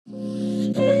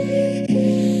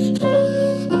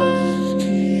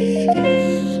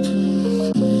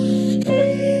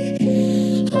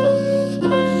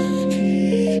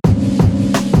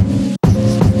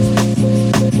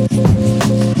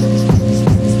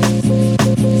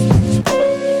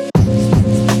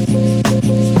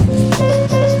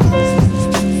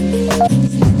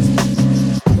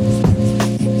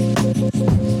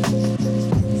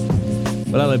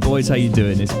boys, how you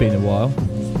doing? It's been a while.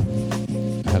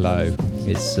 Hello.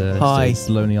 It's Hi. It's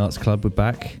Lonely Arts Club. We're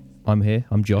back. I'm here.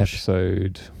 I'm Josh.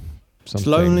 Episode something. It's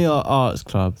Lonely Arts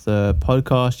Club, the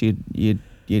podcast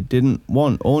you didn't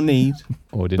want or need,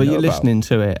 Or didn't but know you're about. listening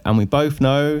to it, and we both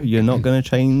know you're not going to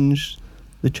change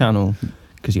the channel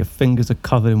because your fingers are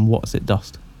covered in what's it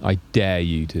dust. I dare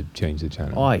you to change the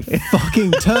channel. I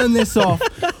fucking turn this off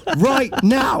right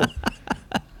now.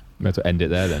 We have to end it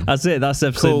there then. That's it. That's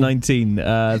episode Cool. 19.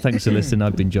 Thanks for listening.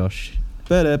 I've been Josh.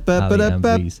 We We've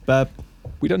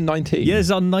done 19. Yeah,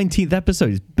 it's our 19th episode.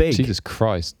 It's big. Jesus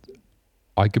Christ.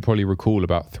 I could probably recall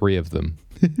about 3 of them.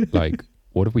 Like,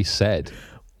 what have we said?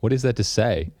 What is there to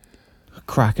say?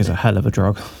 Crack is a hell of a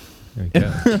drug. There we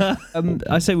go.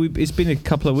 I say it's been a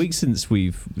couple of weeks since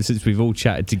we've all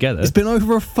chatted together. It's been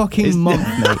over a fucking month,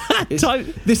 mate.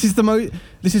 This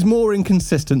is more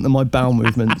inconsistent than my bowel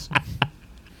movements.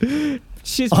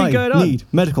 Shit's been going on. I need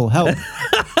medical help.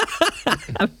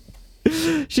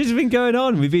 Shit's been going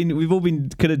on. We've all been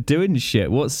kind of doing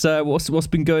shit. What's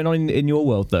been going on in your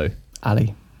world though?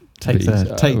 Ali, take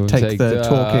the Take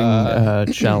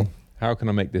talking shell. How can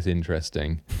I make this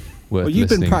interesting? Worth Well, you've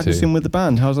been listening practicing to? with the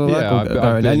band. How's all that I've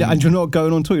going? been- And you're not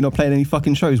going on tour. You're not playing any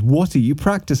fucking shows. What are you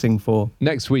practicing for?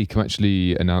 Next week, I'm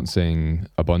actually announcing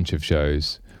a bunch of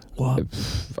shows. What?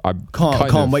 I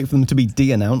Can't wait for them to be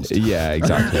de-announced. Yeah,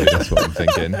 exactly. That's what I'm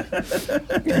thinking.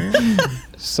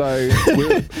 So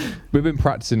we've been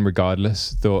practicing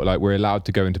regardless. Thought like we're allowed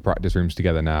to go into practice rooms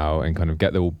together now and kind of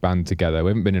get the whole band together. We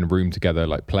haven't been in a room together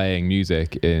like playing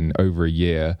music in over a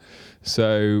year.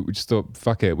 So we just thought,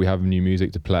 fuck it, we have new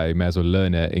music to play. May as well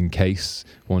learn it in case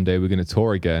one day we're going to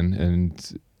tour again.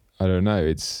 And I don't know,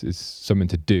 it's something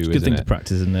to do, It's a isn't good thing it? to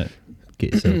practice, isn't it?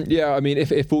 Get yourself. Yeah, I mean,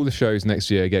 if all the shows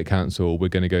next year get cancelled, we're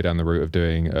going to go down the route of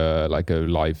doing like a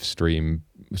live stream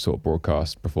sort of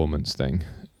broadcast performance thing.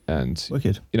 And,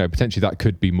 Wicked. you know, potentially that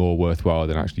could be more worthwhile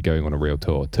than actually going on a real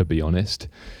tour, to be honest,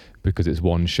 because it's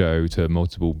one show to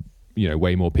multiple, you know,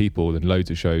 way more people than loads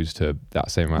of shows to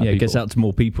that same amount of Yeah, it people. gets out to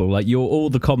more people. Like all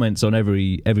the comments on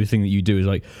everything that you do is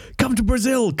like, come to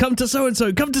Brazil, come to so and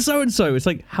so, come to so and so. It's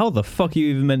like, how the fuck are you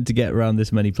even meant to get around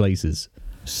this many places?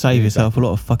 Save yourself a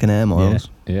lot of fucking air miles.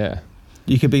 Yeah.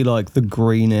 You could be like the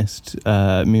greenest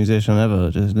musician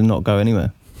ever, just not go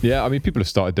anywhere. Yeah, I mean, people have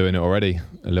started doing it already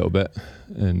a little bit.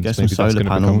 And Get some maybe that's solar gonna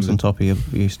panels become on top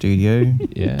of your studio.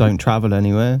 Yeah. Don't travel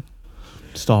anywhere.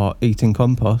 Start eating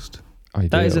compost. ideal.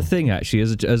 That is a thing, actually,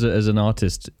 as an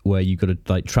artist, where you got to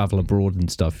like travel abroad and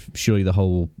stuff. Surely the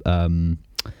whole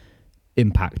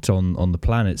impact on the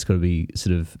planet's got to be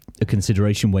sort of a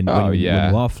consideration when you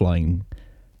are flying.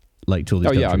 Like to all these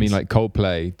countries. I mean, like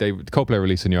Coldplay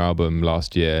released a new album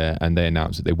last year, and they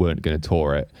announced that they weren't going to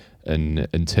tour it, and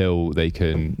until they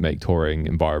can make touring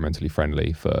environmentally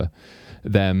friendly for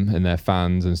them and their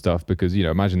fans and stuff. Because, you know,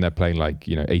 imagine they're playing like,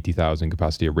 you know, 80,000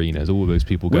 capacity arenas, all those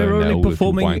people going we're there, only all those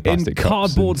people buying performing in plastic cups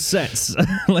cardboard sets.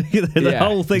 Like the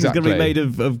whole thing's going to be made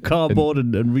of cardboard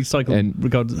and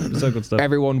recycled stuff.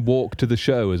 Everyone walked to the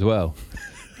show as well.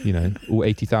 You know, all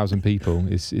 80,000 people.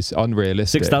 It's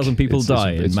unrealistic. 6,000 people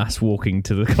die it's in mass walking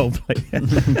to the Coldplay.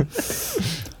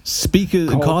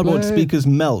 Cardboard speakers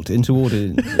melt into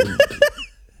audience.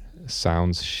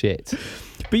 Sounds shit.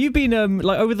 But you've been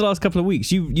like over the last couple of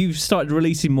weeks, you've started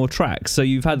releasing more tracks. So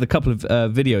you've had a couple of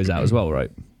videos out as well,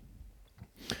 right?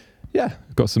 Yeah,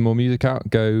 got some more music out.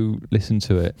 Go listen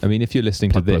to it. I mean, if you're listening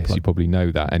to this, you probably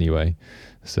know that anyway.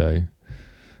 So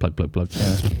Plug. plug.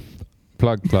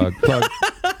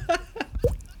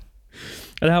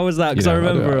 And how was that? Because I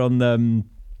remember on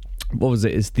what was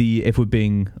it? It's the If We're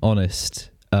Being Honest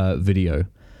video.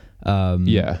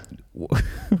 Yeah.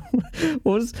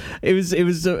 Was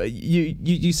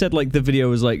you said like the video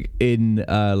was like in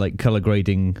like color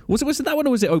grading. Was it that one or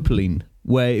was it Opaline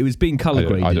where it was being color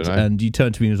graded? I don't know. And you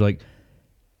turned to me and was like,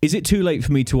 is it too late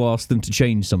for me to ask them to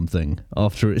change something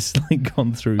after it's like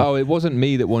gone through? Oh, it wasn't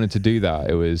me that wanted to do that.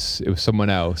 It was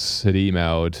someone else had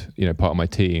emailed, you know, part of my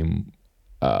team.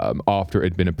 After it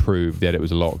had been approved, the edit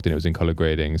was locked and it was in color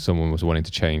grading. Someone was wanting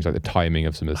to change like the timing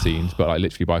of some of the scenes, but like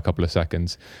literally by a couple of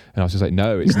seconds. And I was just like,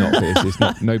 no, it's not. It's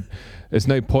not. No, there's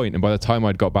no point. And by the time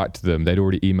I'd got back to them, they'd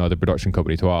already emailed the production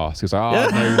company to ask. It's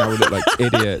like, no, we look like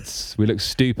idiots. We look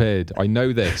stupid. I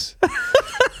know this.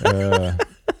 Because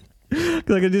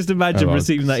I can just imagine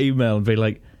receiving that email and being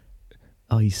like,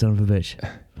 oh, you son of a bitch.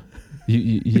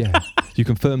 Yeah. You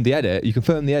confirmed the edit.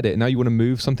 Now you want to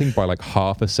move something by like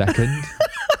half a second.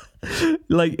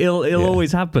 Like it'll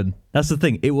always happen. That's the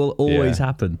thing. It will always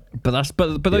happen. But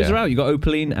those are out. You got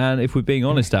Opaline and If We're Being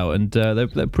Honest out, and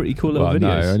they're pretty cool little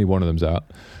videos. No, only one of them's out.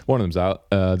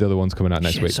 The other one's coming out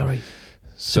next week. Sorry.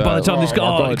 So by the time this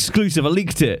guy, exclusive, I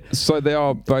leaked it. So they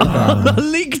are both. I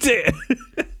leaked it.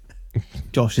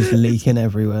 Josh is leaking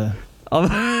everywhere.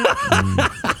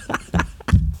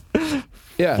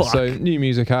 Yeah, Fuck. so new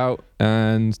music out,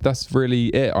 and that's really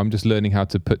it. I'm just learning how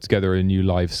to put together a new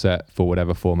live set for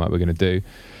whatever format we're going to do.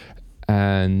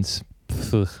 And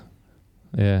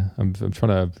yeah, I'm trying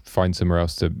to find somewhere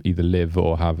else to either live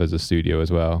or have as a studio as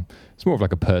well. It's more of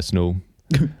like a personal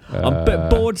I'm a bit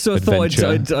bored, so adventure.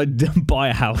 I thought I'd buy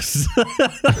a house.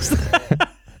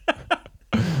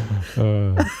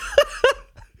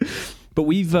 But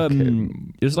we've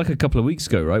it was like a couple of weeks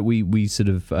ago, right? We sort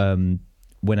of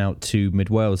went out to Mid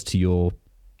Wales to your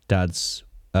dad's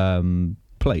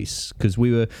place because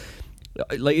we were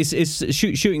like it's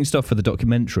shooting stuff for the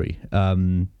documentary.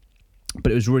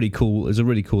 But it was really cool. It was a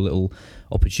really cool little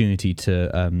opportunity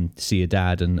to see your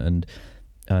dad and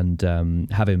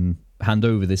have him hand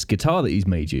over this guitar that he's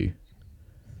made you,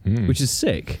 which is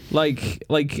sick. Like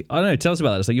I don't know. Tell us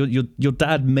about that. It's like your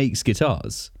dad makes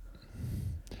guitars.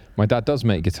 My dad does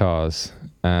make guitars,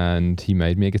 and he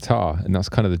made me a guitar, and that's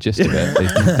kind of the gist of it.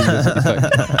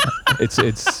 It's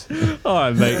All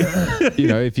right, mate. you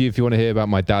know, if you want to hear about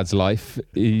my dad's life,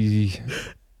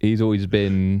 he's always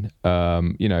been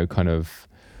kind of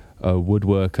a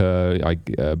woodworker,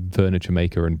 a furniture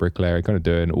maker and bricklayer, kind of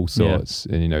doing all sorts.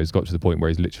 Yeah. And he's got to the point where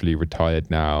he's literally retired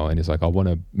now, and he's like, I want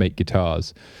to make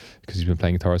guitars, because he's been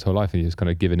playing guitar his whole life, and he's just kind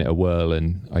of giving it a whirl.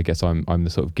 And I guess I'm the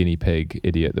sort of guinea pig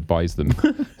idiot that buys them.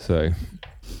 So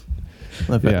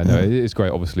yeah, no, it's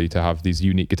great obviously to have these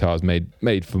unique guitars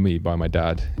made for me by my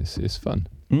dad. It's fun.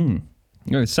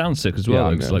 It sounds sick as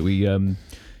well. Yeah, like we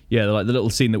like the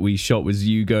little scene that we shot was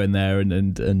you going there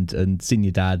and seeing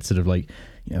your dad sort of like,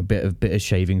 a bit of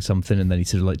shaving something, and then he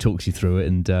sort of like talks you through it,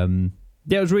 and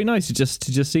it was really nice to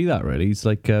just see that. Really, it's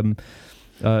like I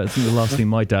think the last thing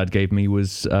my dad gave me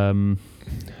was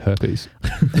herpes.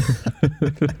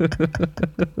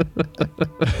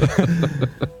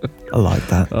 I like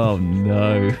that. Oh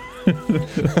no.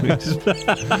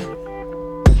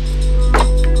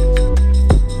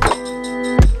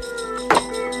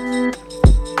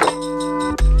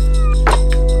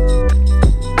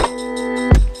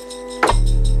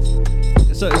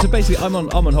 So basically, I'm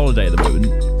on holiday at the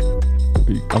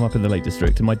moment. I'm up in the Lake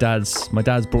District, and my dad's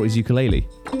brought his ukulele.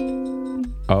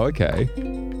 Oh, okay.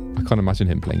 I can't imagine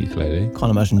him playing ukulele.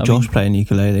 Can't imagine Josh playing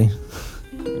ukulele.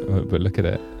 But look at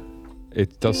it.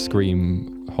 It does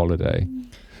scream holiday.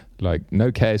 Like,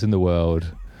 no cares in the world.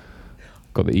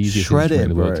 Got the easiest Shred instrument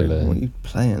in it, the world bro. to learn. What are you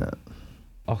playing at?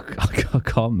 I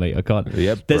can't, mate. I can't.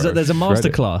 Yep, there's bro. a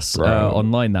masterclass Bro.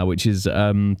 online now, which is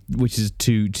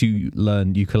to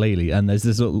learn ukulele, and there's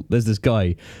this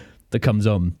guy that comes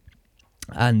on,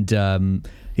 and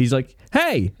he's like,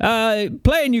 "Hey,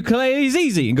 playing ukulele is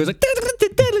easy," and goes like,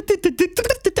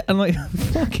 I'm like,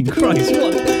 "Fucking Christ,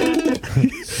 what?"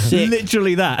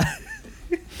 Literally that.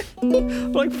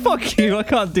 I'm like, fuck you, I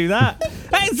can't do that.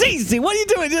 Hey, it's easy. What are you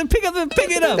doing? Just pick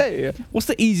it up. Hey. What's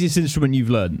the easiest instrument you've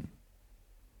learned?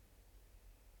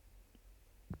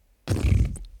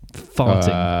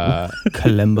 Farting.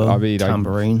 Kalimba, I mean,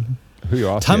 tambourine. Who you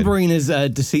asking? Tambourine is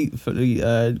deceitfully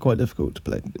quite difficult to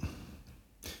play.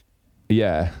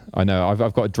 Yeah, I know.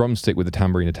 I've got a drumstick with a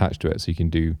tambourine attached to it, so you can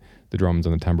do the drums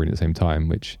on the tambourine at the same time,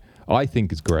 which I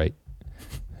think is great.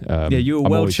 Yeah, you were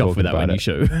I'm well always chuffed with talking that when about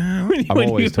you it. show. I'm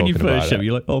always when you talking first about show, it.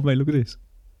 you're like, oh mate, look at this.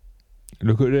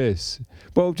 Look at this.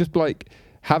 Well, just like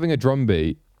having a drum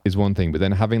beat is one thing, but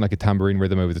then having like a tambourine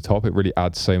rhythm over the top, it really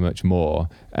adds so much more.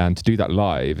 And to do that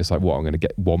live, it's like, what, I'm going to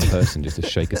get one person just to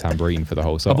shake a tambourine for the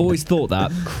whole song. I've always thought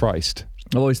that. Christ.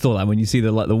 I've always thought that when you see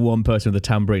the one person with the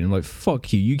tambourine, I'm like,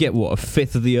 fuck you. You get what, a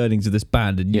fifth of the earnings of this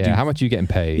band, and you do how much are you getting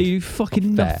paid? you do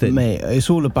fucking Fair. nothing. Mate, it's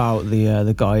all about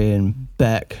the guy in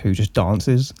Beck who just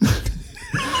dances.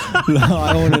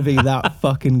 I want to be that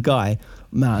fucking guy.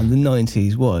 Man, the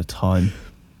 90s, what a time.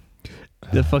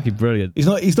 They're fucking brilliant. He's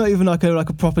not even like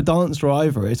a proper dancer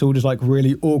either. It's all just like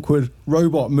really awkward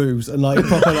robot moves and like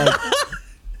proper like.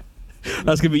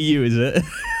 That's gonna be you, is it?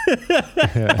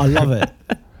 I love it.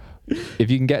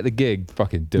 If you can get the gig,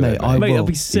 fucking do Mate, it. I Mate. Mate, will. that'd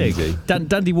be sick. Easy.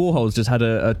 Dandy Warhol's just had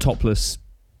a topless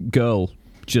girl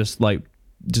just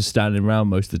standing around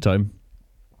most of the time.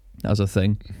 That was a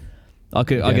thing. I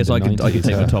guess I could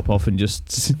take my top off and just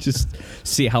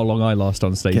see how long I last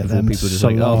on stage Get before them people are just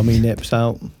like, oh, salami nips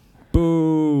out.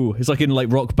 boo! It's like in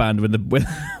like Rock Band or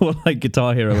like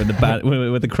Guitar Hero when the band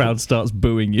when the crowd starts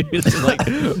booing you. It's just like,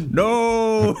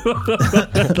 no!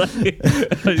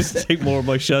 I just take more of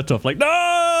my shirt off, like, no!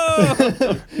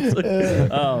 Like,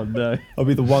 oh no! I'll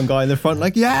be the one guy in the front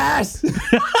like, yes!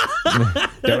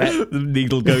 The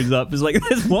needle goes up. It's like,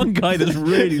 there's one guy that's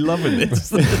really loving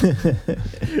this.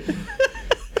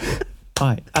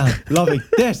 I am loving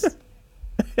this.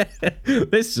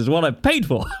 This is what I paid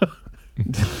for.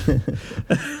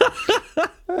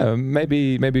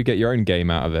 Maybe get your own game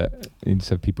out of it. You just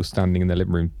have people standing in their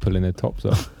living room pulling their tops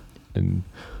off. And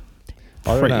I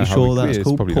don't know Pretty how sure we that's it's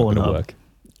called probably not porn going to up. work.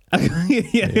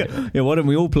 Yeah, why don't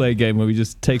we all play a game where we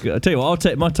just take... I'll tell you what, I'll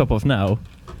take my top off now.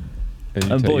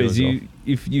 And And take boys, yours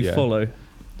you Yeah. follow.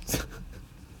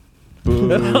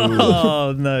 Boo.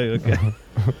 Oh, no, okay.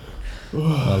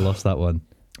 I lost that one.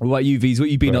 What about you, Veez? What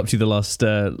you been up to the last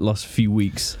few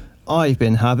weeks? I've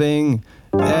been having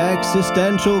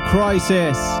existential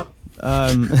crisis.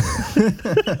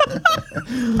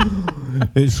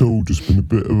 It's all just been a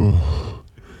bit of a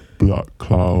black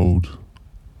cloud.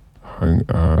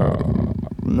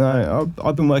 No,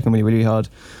 I've been working really, really hard.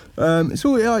 It's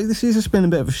all this has just been a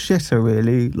bit of a shitter,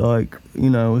 really. Like, you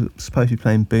know, I was supposed to be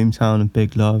playing Boomtown and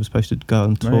Big Love. I was supposed to go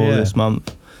on tour this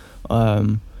month.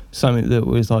 Something that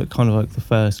was like kind of like the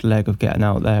first leg of getting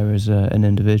out there as an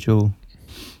individual,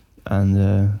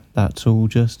 and that's all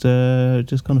just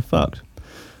kind of fucked.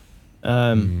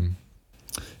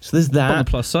 So there's that. On the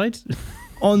plus side?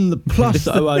 On the plus,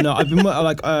 no, I've been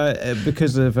like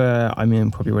because of I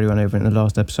mean, probably already went over it in the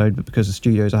last episode, but because the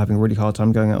studios are having a really hard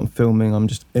time going out and filming, I'm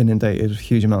just inundated with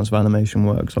huge amounts of animation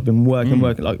work. So I've been working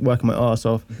my arse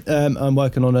off. I'm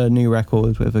working on a new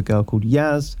record with a girl called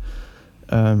Yaz,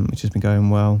 which has been going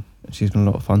well. She's been a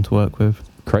lot of fun to work with.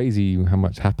 Crazy how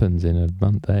much happens in a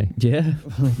month, eh? Yeah.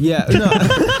 Yeah, no.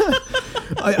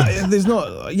 There's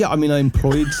not. Yeah, I mean, I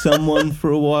employed someone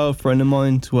for a while, a friend of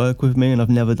mine, to work with me, and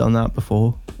I've never done that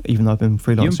before. Even though I've been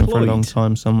freelancing for a long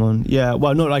time. Someone, yeah,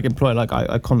 well, not like employed, like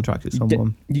I contracted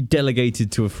someone. You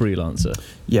delegated to a freelancer.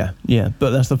 Yeah, but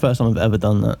that's the first time I've ever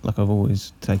done that. Like I've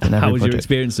always taken every How was your project.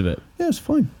 experience of it? Yeah, it's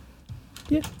fine.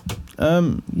 Yeah.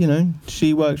 You know,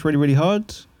 she worked really, really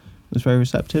hard. Was very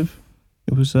receptive.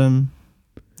 It was an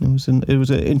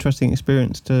interesting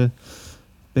experience to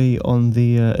be on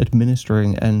the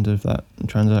administering end of that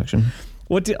transaction.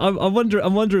 I'm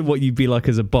wondering what you'd be like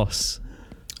as a boss.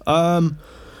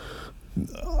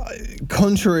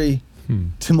 Contrary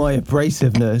to my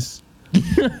abrasiveness,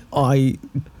 I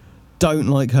don't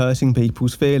like hurting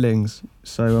people's feelings,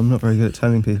 so I'm not very good at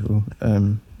telling people.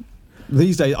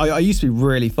 These days, I used to be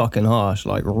really fucking harsh,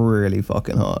 and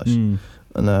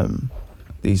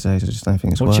these days I just don't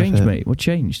think it's worth it. What changed, mate? What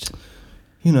changed?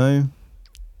 You know,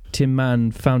 Tin Man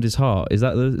found his heart. Is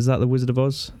that the Wizard of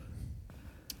Oz?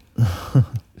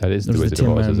 That is the Or was Wizard Tin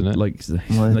of Oz, Man, isn't it? Like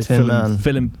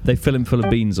they fill him full of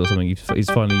beans or something. He's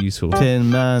finally useful. Tin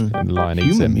Man, And the lion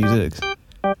eats human him. music.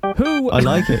 Who? I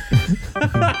like it.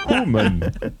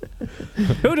 Human.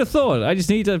 Who'd have thought? I just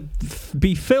need to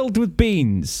be filled with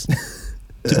beans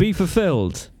to be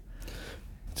fulfilled.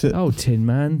 Tin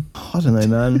Man. I don't know,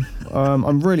 man.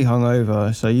 I'm really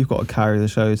hungover, so you've got to carry the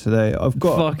show today.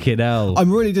 Fucking hell.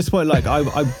 I'm really disappointed. Like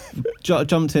I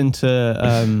jumped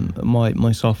into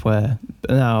my software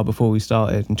an hour before we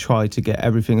started and tried to get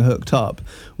everything hooked up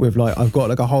with I've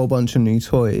got a whole bunch of new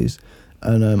toys,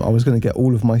 and I was going to get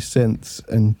all of my synths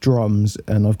and drums,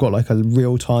 and I've got a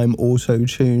real-time auto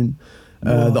tune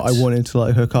that I wanted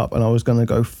to hook up, and I was going to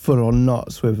go full on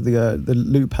nuts with the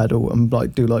loop pedal and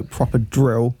do proper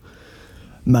drill.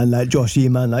 Man like Joshy,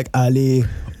 man like Ali,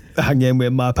 hanging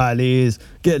with my pals,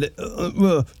 get it,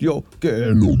 yo, get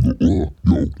it.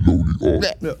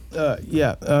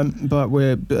 But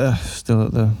we're still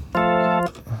at the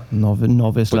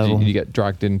novice level. Did you get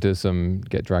dragged into some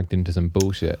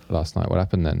bullshit last night? What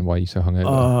happened then? Why are you so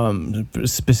hungover?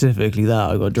 Specifically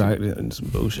that I got dragged into some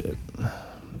bullshit.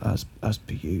 As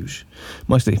per usual.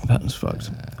 My sleeping pattern's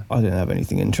fucked. I didn't have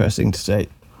anything interesting to say.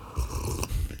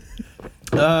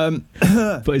 But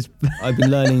I've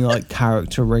been learning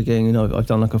character rigging, and I've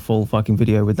done a full fucking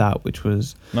video with that, which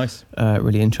was nice,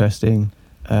 really interesting.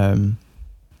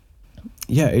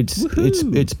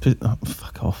 It's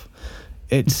fuck off.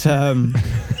 It's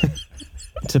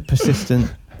it's a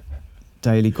persistent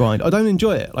daily grind. I don't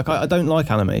enjoy it. I don't like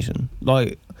animation.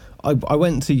 I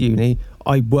went to uni.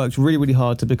 I worked really, really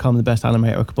hard to become the best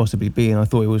animator I could possibly be, and I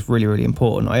thought it was really, really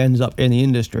important. I ended up in the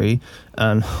industry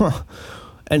and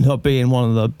ended up being one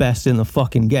of the best in the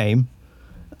fucking game,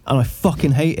 and I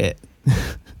fucking hate it.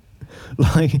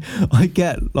 I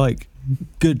get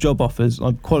good job offers.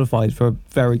 I'm qualified for a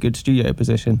very good studio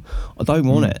position. I don't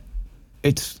want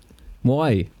it.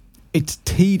 Why? It's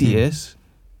tedious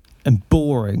and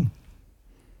boring.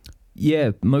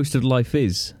 Yeah, most of life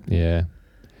is. Yeah.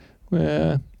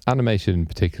 Well, animation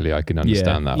particularly, I can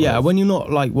understand that. Yeah, when you're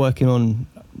not working on,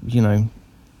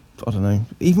 I don't know,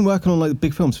 even working on like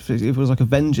big films, if it was like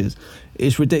Avengers,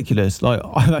 it's ridiculous. Like,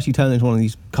 I've actually turned into one of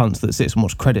these cunts that sits and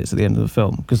watches credits at the end of the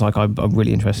film because like I'm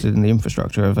really interested in the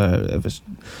infrastructure of a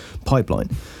pipeline,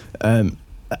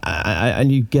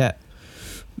 and you get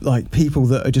like people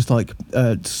that are just like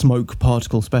smoke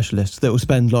particle specialists that will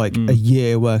spend like a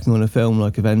year working on a film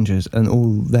like Avengers, and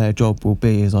all their job will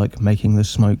be is like making the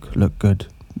smoke look good.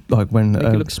 Like when make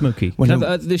it look smoky.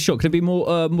 This shot, can it be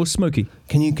more smoky?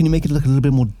 Can you make it look a little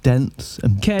bit more dense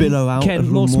and billow out?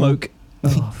 More smoke.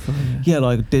 Oh, yeah,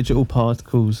 like digital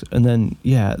particles, and then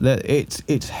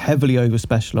it's heavily over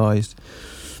specialized.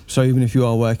 So even if you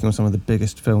are working on some of the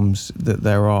biggest films that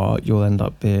there are, you'll end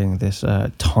up being this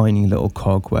tiny little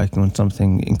cog working on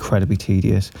something incredibly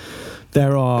tedious.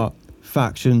 There are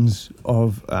factions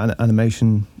of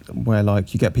animation where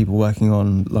like you get people working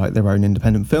on like their own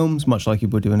independent films, much like you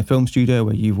would do in a film studio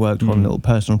where you've worked on little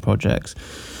personal projects.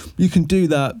 You can do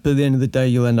that, but at the end of the day,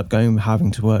 you'll end up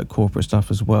having to work corporate stuff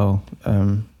as well. I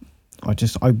don't know,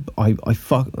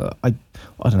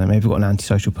 maybe I've got an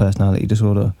antisocial personality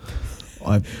disorder.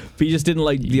 But you just didn't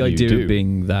like the idea of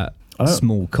being that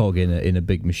small cog in a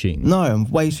big machine. No, I'm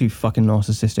way too fucking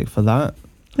narcissistic for that.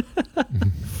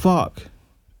 Fuck.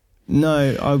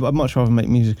 No, I'd much rather make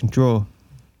music and draw.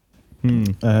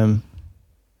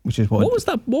 Which is what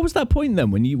was that point then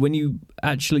when you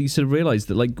actually sort of realized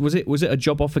that, like, was it a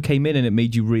job offer came in and it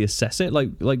made you reassess it,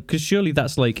 like because surely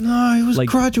that's like, no, it was like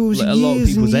gradual. It was a lot of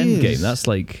people's end game. That's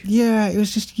like, yeah, it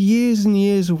was just years and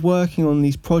years of working on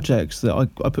these projects that I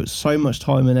put so much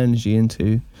time and energy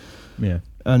into. Yeah,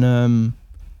 and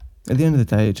at the end of the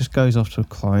day, it just goes off to a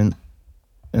client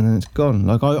and then it's gone.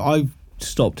 Like I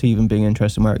stopped even being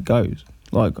interested in where it goes.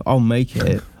 Like, I'll make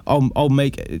it. I'll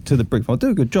make it to the brief. I'll do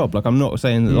a good job. Like, I'm not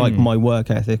saying that like my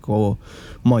work ethic or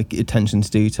my attention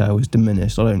to detail is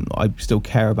diminished. I still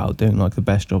care about doing like the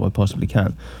best job I possibly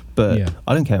can. But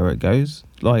I don't care where it goes.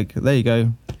 Like, there you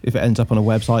go. If it ends up on a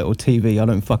website or TV, I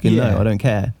don't fucking know. I don't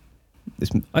care.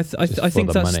 I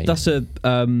think that's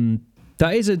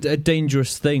that is a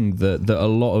dangerous thing that a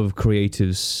lot of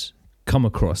creatives come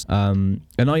across. And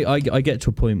I get to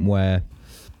a point where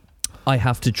I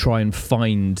have to try and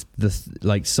find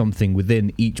something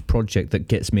within each project that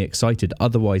gets me excited.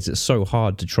 Otherwise, it's so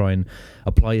hard to try and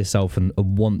apply yourself and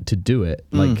want to do it.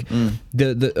 Like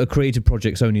a creative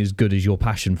project's only as good as your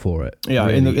passion for it. Yeah,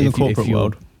 really. in the corporate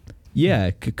world.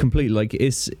 Yeah, completely. Like,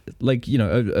 it's like, you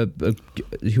know,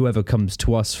 whoever comes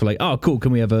to us for like, oh, cool,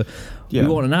 can we have we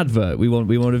want an advert, we want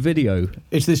a video.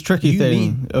 It's this tricky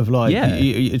thing of like,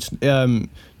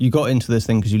 you got into this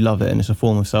thing because you love it and it's a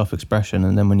form of self-expression,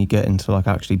 and then when you get into like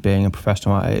actually being a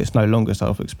professional at it, it's no longer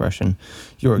self-expression.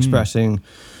 You're expressing,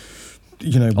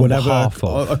 you know, whatever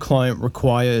a client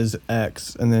requires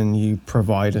X, and then you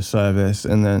provide a service,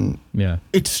 and then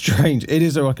it's strange. It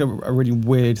is a really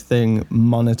weird thing,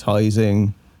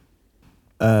 monetizing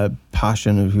a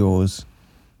passion of yours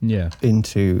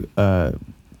into a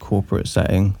corporate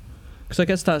setting. Because I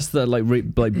guess that's the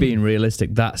like being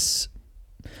realistic. That's,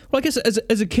 well, I guess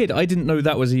as a kid, I didn't know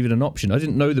that was even an option. I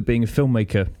didn't know that being a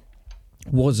filmmaker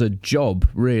was a job,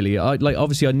 really.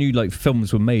 Obviously I knew like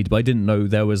films were made, but I didn't know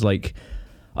there was like,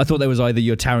 I thought there was either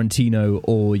your Tarantino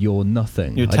or your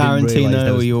nothing. Your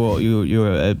Tarantino or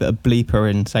you're a bleeper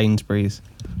in Sainsbury's.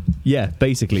 Yeah,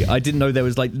 basically. I didn't know there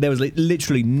was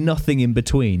literally nothing in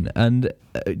between. And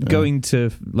going to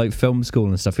like film school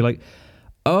and stuff, you're like,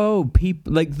 oh,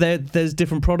 people, like there's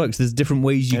different products, there's different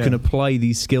ways you can apply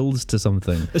these skills to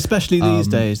something. Especially these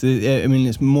days. I mean,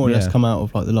 it's more or less come out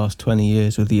of like the last 20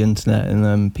 years with the internet,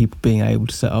 and people being able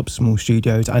to set up small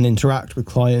studios and interact with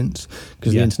clients,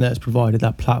 because the internet has provided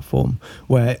that platform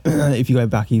where if you go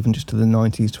back even just to the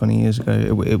 90s, 20 years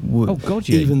ago, it would,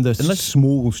 even the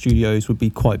small studios would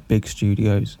be quite big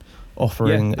studios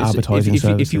offering advertising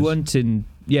services. If you weren't in,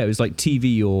 it was like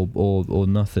TV or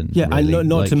nothing. Yeah, really. And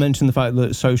not like, to mention the fact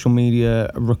that social media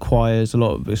requires a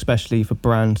lot of, especially for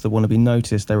brands that want to be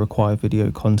noticed, they require video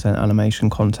content,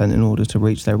 animation content in order to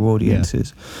reach their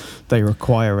audiences. They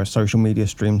require a social media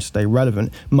stream to stay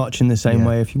relevant, much in the same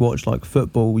way if you watch like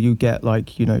football, you get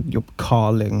like, you know, your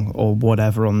Carling or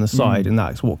whatever on the side, and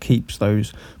that's what keeps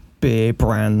those beer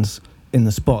brands in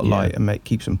the spotlight and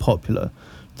keeps them popular.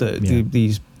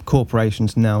 These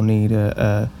corporations now need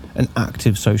an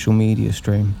active social media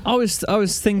stream. I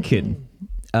was thinking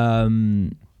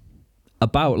about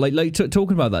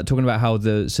talking about how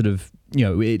the sort of, you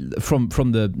know, from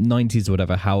the 90s or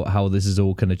whatever, how this has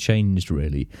all kind of changed,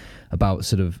 really, about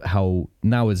sort of how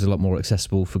now is a lot more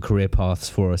accessible for career paths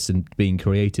for us in being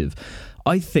creative.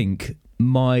 I think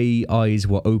my eyes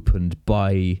were opened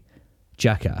by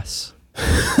Jackass.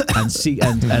 and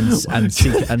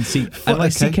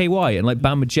like CKY and like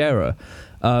Bam Margera,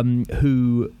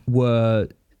 who were,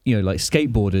 you know, like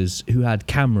skateboarders who had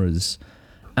cameras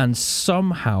and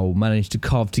somehow managed to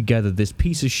carve together this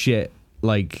piece of shit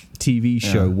like TV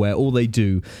show where all they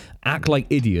do act like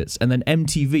idiots, and then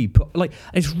MTV put, like,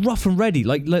 it's rough and ready,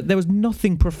 like there was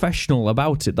nothing professional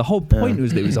about it. The whole point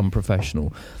was that it was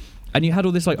unprofessional, and you had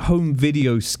all this like home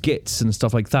video skits and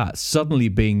stuff like that suddenly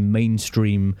being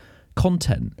mainstream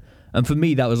content. And for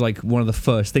me, that was like one of the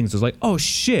first things. It was like, oh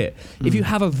shit, if you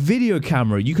have a video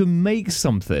camera, you can make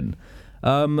something.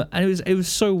 And it was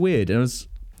so weird. And I was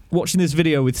watching this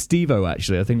video with Steve-O,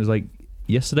 actually, I think it was like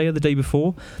yesterday or the day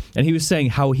before, and he was saying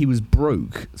how he was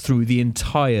broke through the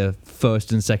entire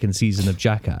first and second season of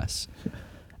Jackass,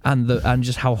 and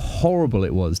just how horrible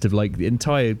it was to, like, the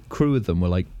entire crew of them were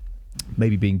like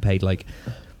maybe being paid like,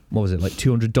 what was it, like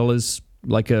 $200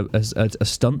 like a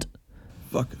stunt.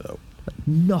 Fuck it up.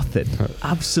 Nothing,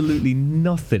 absolutely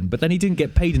nothing. But then he didn't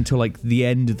get paid until like the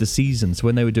end of the season. So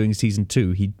when they were doing season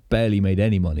 2, he barely made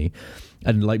any money.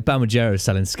 And like Bam Margera is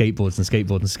selling skateboards and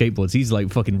skateboards and skateboards. He's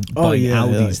like fucking buying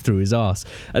Audis through his ass.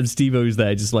 And Steve-O's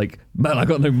there just like, man, I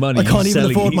got no money. I can't even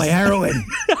afford my heroin.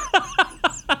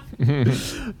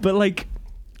 But like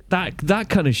that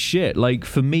kind of shit, like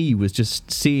for me, was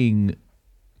just seeing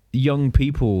young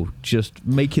people just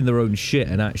making their own shit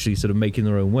and actually sort of making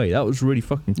their own way. That was really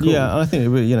fucking cool. Yeah, I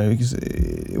think because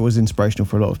it was inspirational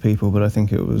for a lot of people, but I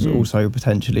think it was also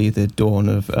potentially the dawn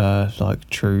of like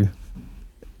true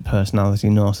personality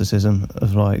narcissism,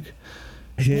 of like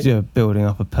building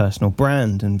up a personal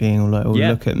brand and being like, oh,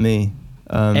 look at me.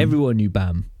 Everyone knew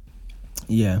Bam.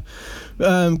 Yeah.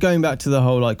 Going back to the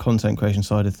whole like content creation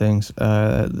side of things,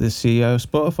 the CEO of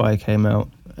Spotify came out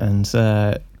and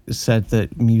said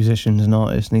that musicians and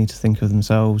artists need to think of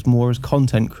themselves more as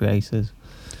content creators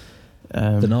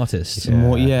than artists.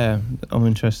 I'm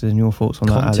interested in your thoughts on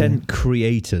content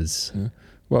creators. Yeah.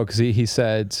 Well, because he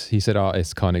said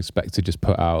artists can't expect to just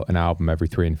put out an album every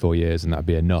 3 and 4 years and that'd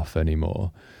be enough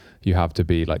anymore. You have to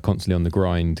be like constantly on the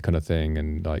grind kind of thing,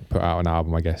 and like put out an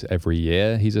album, I guess, every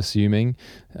year. He's assuming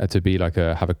to be like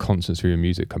have a constant stream of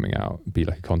music coming out, be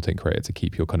like a content creator to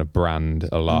keep your kind of brand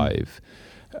alive.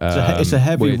 It's a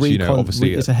heavy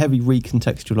it's a heavy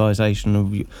recontextualization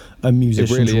of a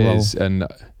musician's role. It really is, and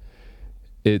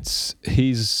it's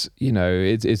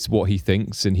what he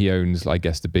thinks, and he owns, I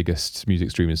guess, the biggest music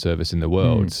streaming service in the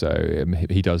world. So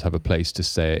he does have a place to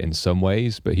say it in some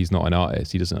ways, but he's not an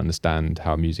artist. He doesn't understand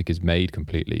how music is made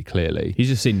completely clearly. He's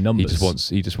just seen numbers.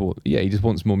 He just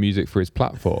wants more music for his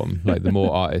platform. Like the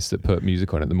more artists that put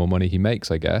music on it, the more money he makes,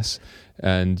 I guess.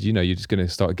 And you're just going to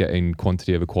start getting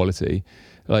quantity over quality.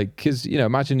 Like, because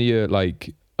imagine you're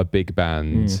like a big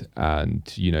band and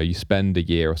you spend a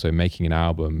year or so making an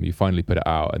album, you finally put it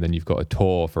out, and then you've got a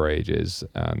tour for ages,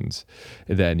 and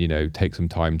then take some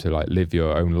time to like live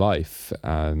your own life,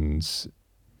 and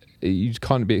you just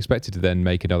can't be expected to then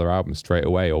make another album straight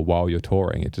away or while you're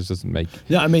touring. It just doesn't make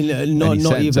not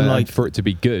even like for it to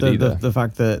be good either. The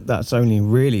fact that that's only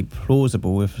really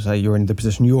plausible if, say, you're in the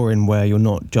position you're in where you're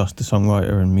not just the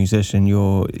songwriter and musician,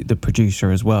 you're the producer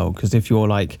as well. Because if you're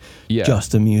like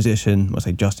just a musician,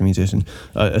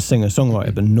 a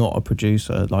singer-songwriter but not a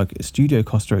producer, like studio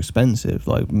costs are expensive.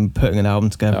 Like putting an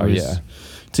album together is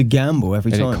to gamble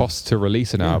every time. And it costs to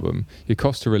release an album. It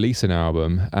costs to release an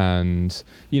album, and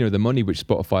the money which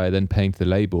Spotify are then paying to the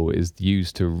label is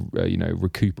used to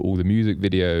recoup all the music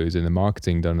videos and the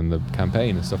marketing done in the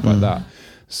campaign and stuff like that.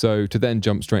 So to then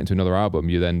jump straight into another album,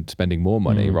 you're then spending more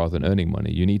money rather than earning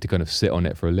money. You need to kind of sit on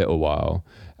it for a little while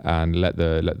and let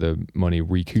the money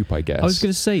recoup, I guess. I was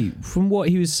going to say, from what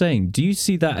he was saying, do you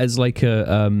see that as like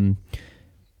a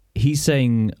he's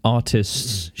saying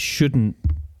artists shouldn't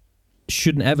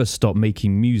ever stop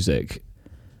making music,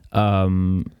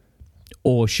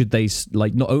 or should they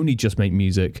like not only just make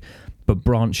music but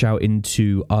branch out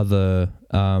into other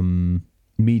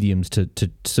mediums to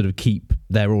sort of keep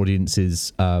their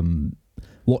audiences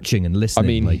watching and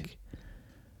listening? I mean,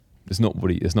 it's not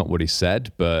what he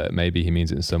said, but maybe he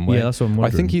means it in some way. Yeah, that's what I'm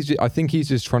wondering. I think he's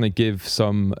just trying to give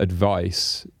some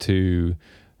advice to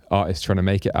artists trying to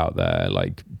make it out there,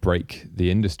 like break the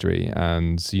industry.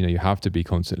 And you have to be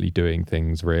constantly doing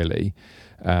things, really.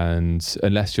 And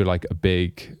unless you're like a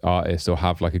big artist or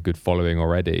have like a good following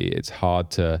already, it's hard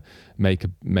to make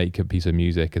a piece of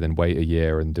music and then wait a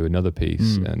year and do another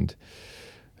piece. And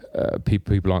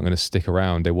people aren't going to stick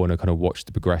around. They want to kind of watch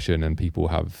the progression, and people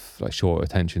have like short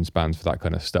attention spans for that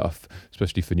kind of stuff,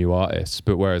 especially for new artists.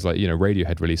 But whereas like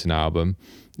Radiohead release an album,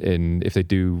 if they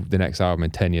do the next album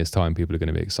in 10 years time, people are going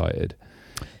to be excited.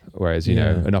 Whereas, you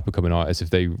know, an up-and-coming artist, if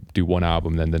they do one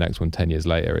album, then the next one 10 years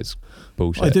later, it's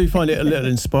bullshit. I do find it a little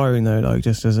inspiring though, like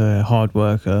just as a hard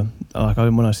worker. Like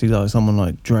when I see like someone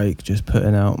like Drake just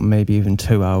putting out maybe even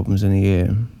 2 albums in a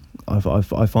year,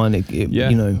 I find it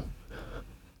you know.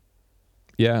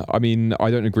 Yeah, I mean,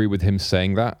 I don't agree with him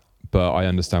saying that, but I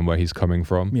understand where he's coming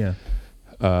from. Yeah.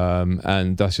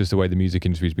 And that's just the way the music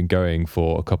industry's been going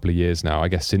for a couple of years now, I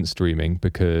guess, since streaming,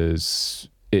 because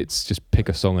it's just pick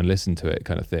a song and listen to it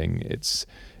kind of thing. It's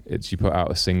you put out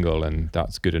a single and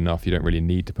that's good enough. You don't really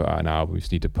need to put out an album. You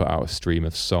just need to put out a stream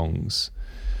of songs.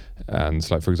 And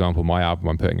like, for example, my album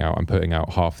I'm putting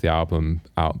out half the album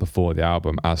out before the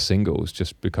album as singles,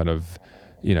 just be kind of,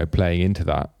 you know, playing into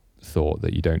that thought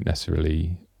that you don't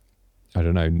necessarily, I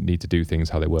don't know, need to do things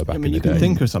how they were back in the day. You can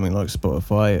think of something like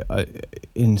Spotify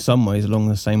in some ways along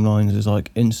the same lines as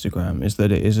like Instagram, is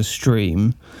that it is a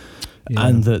stream. Yeah.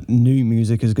 And that new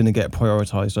music is going to get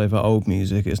prioritized over old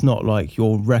music. It's not like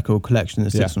your record collection that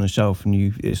sits on a shelf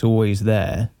and it's always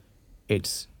there.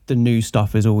 It's the new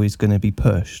stuff is always going to be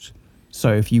pushed.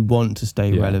 So if you want to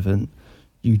stay relevant,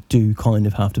 you do kind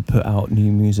of have to put out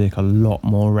new music a lot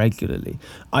more regularly.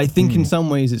 I think in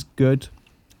some ways it's good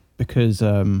because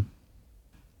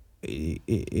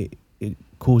it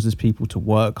causes people to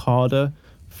work harder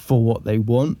for what they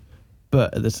want.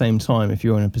 But at the same time, if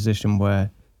you're in a position where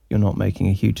you're not making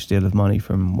a huge deal of money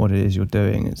from what it is you're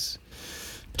doing, it's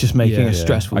just making a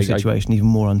stressful situation even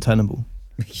more untenable.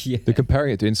 The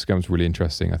comparing it to Instagram is really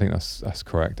interesting. I think that's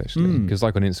correct, actually, because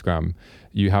like on Instagram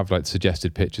you have like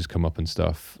suggested pictures come up and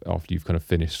stuff after you've kind of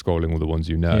finished scrolling all the ones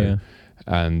you know,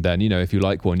 and then, you know, if you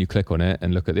like one, you click on it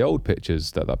and look at the old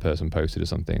pictures that person posted or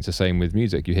something. It's the same with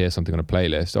music. You hear something on a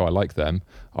playlist, I like them,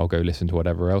 I'll go listen to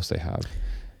whatever else they have.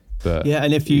 But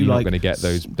and if you're not going to get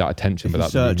that attention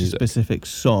without the music. Search a specific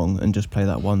song and just play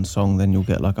that one song, then you'll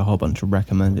get like a whole bunch of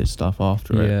recommended stuff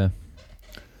after it. Yeah.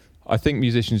 I think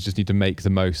musicians just need to make the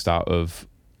most out of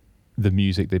the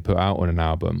music they put out on an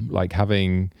album. Like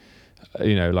having,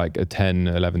 you know, like a 10,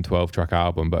 11, 12 track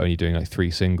album, but only doing like 3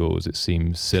 singles, it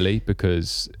seems silly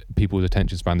because people's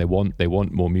attention span, they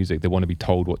want more music. They want to be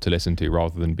told what to listen to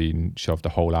rather than being shoved a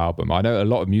whole album. I know a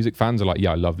lot of music fans are like,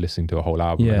 I love listening to a whole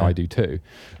album, and I do too.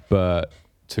 But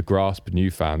to grasp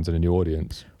new fans and a new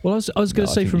audience. Well, I was going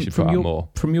to say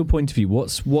from your point of view,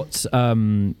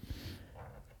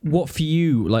 what for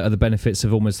you like are the benefits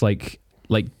of almost like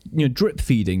you know, drip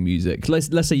feeding music?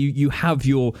 Let's say you have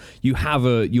your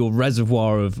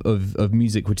reservoir of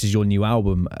music, which is your new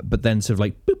album, but then sort of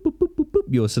like boop, boop, boop, boop, boop,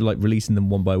 you're sort of like releasing them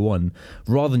one by one,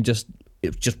 rather than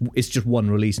it's just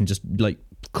one release and just like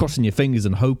crossing your fingers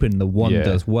and hoping the one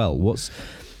does well.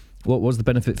 What was the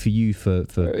benefit for you for?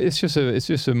 It's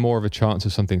just a more of a chance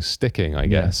of something sticking, I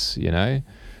guess. You know.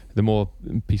 The more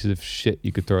pieces of shit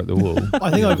you could throw at the wall. I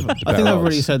think I've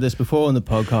already said this before on the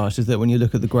podcast, is that when you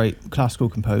look at the great classical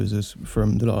composers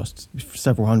from the last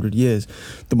several hundred years,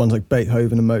 the ones like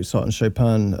Beethoven and Mozart and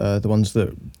Chopin, the ones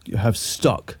that have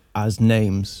stuck as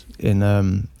names in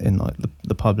like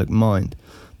the public mind,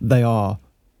 they are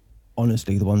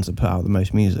honestly the ones that put out the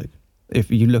most music.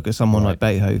 If you look at someone like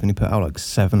Beethoven, he put out like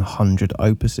 700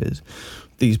 opuses.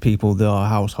 These people, they are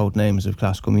household names of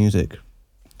classical music.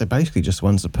 They're basically just the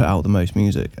ones that put out the most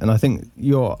music. And I think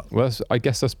I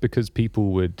guess that's because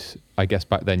people would, I guess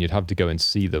back then you'd have to go and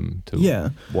see them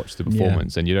to watch the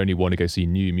performance, and you'd only want to go see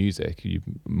new music. You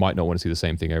might not want to see the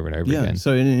same thing over and over again.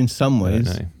 So in some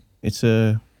ways, it's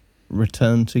a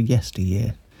return to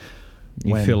yesteryear.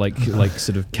 You feel like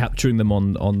sort of capturing them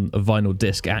on a vinyl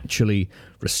disc actually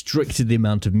restricted the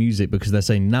amount of music, because they're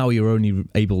saying now you're only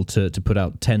able to put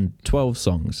out 10, 12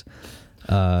 songs.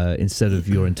 Instead of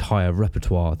your entire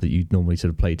repertoire that you'd normally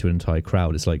sort of play to an entire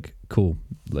crowd. It's like, cool,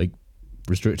 like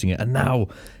restricting it. And now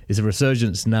it's a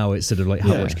resurgence. Now it's sort of like,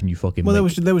 how much can you fucking make?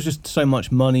 There was just so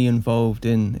much money involved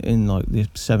in like the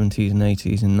 70s and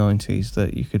 80s and 90s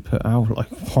that you could put out like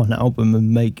one album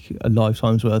and make a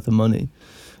lifetime's worth of money.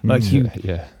 Like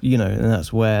you know, and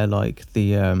that's where like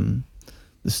the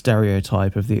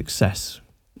stereotype of the excess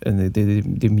and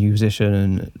the musician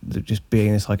and just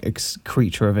being this like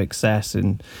creature of excess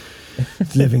and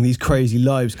living these crazy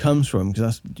lives comes from,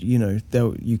 because that's, you know,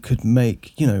 you could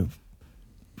make, you know,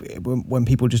 when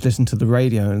people just listen to the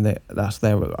radio and that's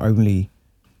their only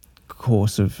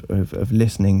course of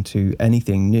listening to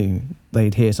anything new,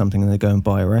 they'd hear something and they go and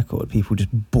buy a record. People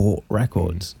just bought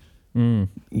records.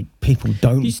 People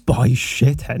don't buy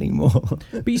shit anymore.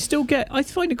 But you still get, I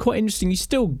find it quite interesting, you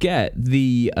still get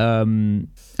the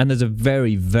and there's a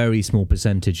very, very small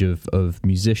percentage of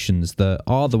musicians that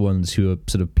are the ones who are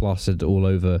sort of plastered all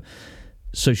over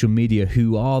social media,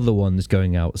 who are the ones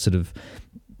going out sort of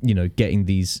getting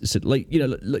these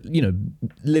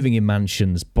living in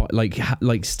mansions, but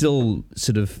like still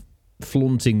sort of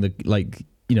flaunting the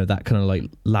that kind of like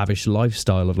lavish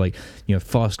lifestyle of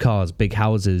fast cars, big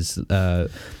houses,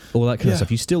 all that kind of stuff.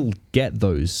 You still get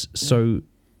those. So,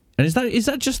 and is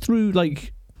that just through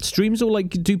like streams, or like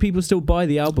do people still buy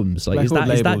the albums? Like is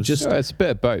that just? It's a bit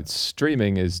of both.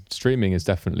 Streaming is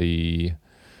definitely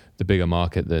the bigger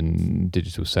market than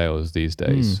digital sales these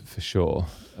days, for sure.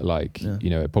 Like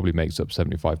it probably makes up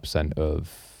 75% of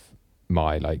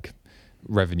my like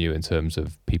revenue in terms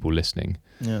of people listening.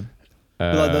 Yeah.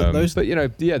 But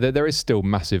there is still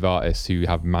massive artists who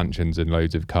have mansions and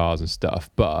loads of cars and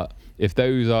stuff. But if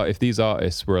these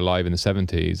artists were alive in the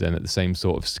 70s and at the same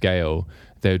sort of scale,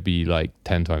 they would be like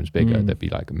 10 times bigger. They'd be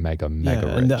like mega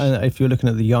rich. And if you're looking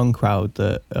at the young crowd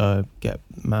that get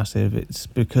massive, it's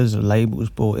because a label's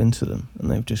bought into them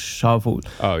and they've just shoveled.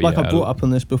 I brought up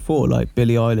on this before, like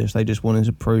Billie Eilish, they just wanted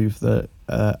to prove that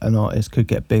an artist could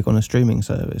get big on a streaming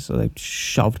service. So they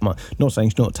shoved not saying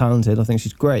she's not talented, I think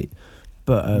she's great.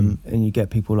 But and you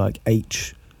get people like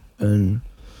H, and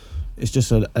it's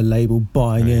just a label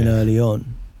buying in early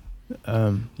on.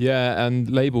 And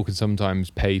label can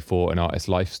sometimes pay for an artist's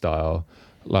lifestyle.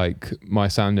 Like my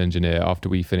sound engineer, after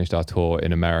we finished our tour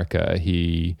in America,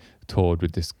 he toured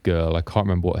with this girl. I can't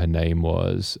remember what her name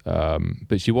was,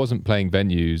 but she wasn't playing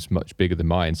venues much bigger than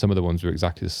mine. Some of the ones were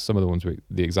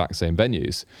the exact same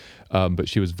venues, but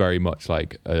she was very much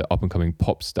like an up and coming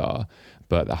pop star,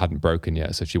 but that hadn't broken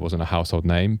yet, so she wasn't a household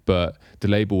name. But the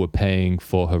label were paying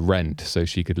for her rent so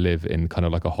she could live in kind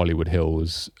of like a Hollywood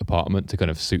Hills apartment to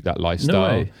kind of suit that lifestyle. No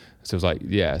way. So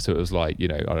it was like, I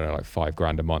don't know, like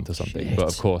 $5,000 a month or something. Shit. But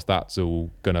of course, that's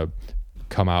all gonna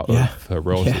come out of her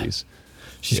royalties. Yeah.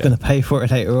 She's gonna pay for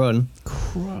it later on.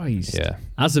 Christ. Yeah.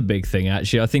 That's a big thing,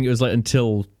 actually. I think it was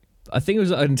until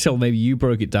maybe you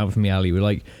broke it down for me, Ali. We're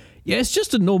like, yeah, it's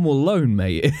just a normal loan,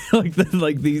 mate.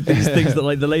 these things that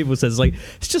like the label says, like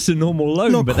it's just a normal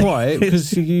loan. Not quite,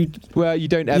 because you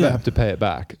don't ever have to pay it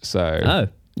back. So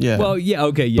Well,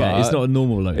 okay, it's not a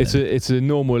normal loan. It's a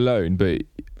normal loan, but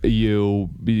your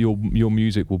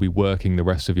music will be working the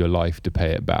rest of your life to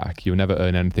pay it back. You'll never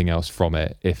earn anything else from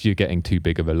it if you're getting too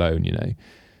big of a loan.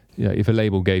 If a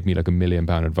label gave me like £1 million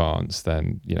advance,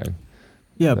 then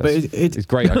Yeah, but it's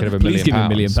great. I could have Please give me £1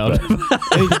 million.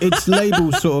 It's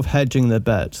labels sort of hedging their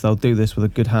bets. They'll do this with a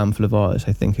good handful of artists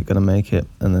they think are going to make it,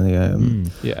 and then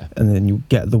and then you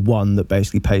get the one that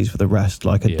basically pays for the rest,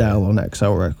 like Adele on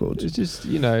XL Records. It's just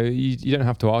you don't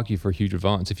have to argue for a huge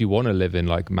advance. If you want to live in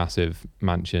like massive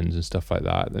mansions and stuff like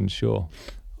that, then sure,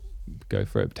 go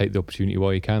for it. Take the opportunity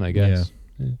while you can, I guess.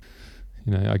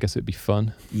 Yeah. I guess it'd be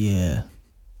fun. Yeah.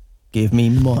 Give me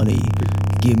money.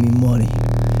 Give me money.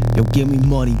 Yo, give me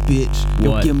money, bitch.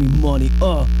 Yo, give me money.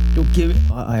 Yo, give me...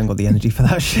 I ain't got the energy for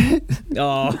that shit.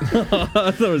 Oh,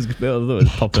 I thought it was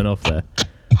popping off there.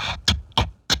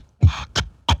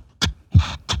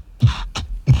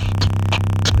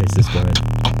 Where's this going?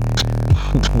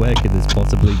 Where could this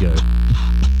possibly go?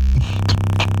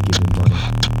 Give me money.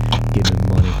 Give me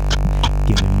money.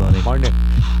 Give me money.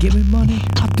 Give me money.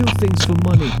 I'll do things for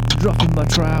money. Dropping my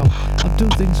trowel. I'll do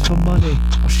things for money.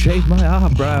 I'll shave my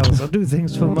eyebrows. I'll do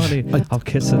things for money. I'll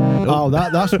kiss it. Oh,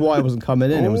 that's why I wasn't coming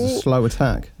in. It was a slow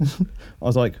attack. I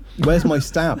was like, where's my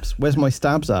stabs? Where's my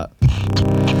stabs at?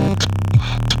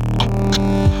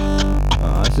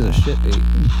 Oh, this is a shit beat.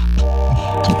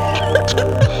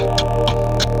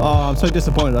 Oh, I'm so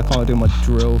disappointed I can't do my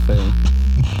drill thing.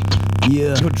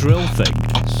 Yeah. Your drill thing?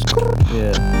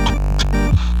 Yeah.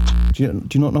 Do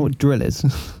you not know what drill is?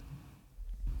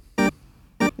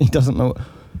 He doesn't know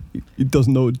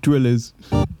what drill is.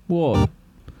 What?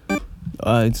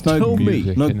 It's no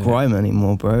music, no grime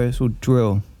anymore, bro. It's all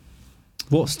drill.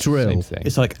 What's drill?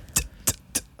 It's like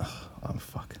oh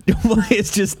fuck.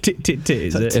 It's just tit tit tit,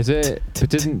 is it? Is it? It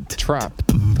didn't trap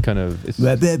kind of. It's,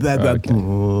 Heady,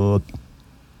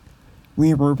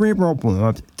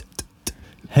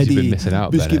 you've been missing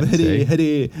out,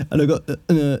 heady, and I got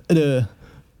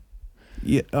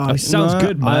yeah. It sounds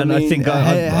good, man. I think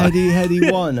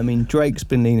heady one. I mean, Drake's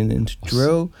been leaning into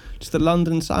drill. It's the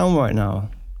London sound right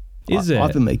now. Is it?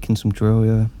 I've been making some drill,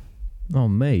 yeah. Oh,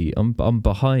 mate, I'm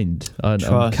behind. I'm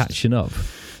catching up.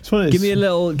 Give me a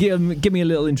little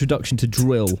introduction to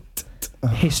drill.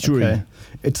 History. Okay.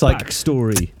 It's like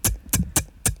backstory.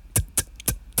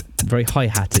 Very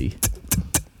hi-hatty.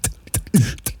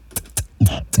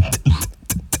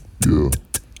 Yeah.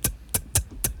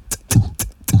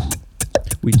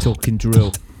 We talking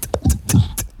drill.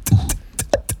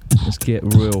 Let's get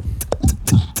real.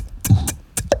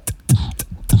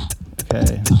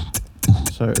 Okay.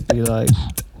 So it'd be like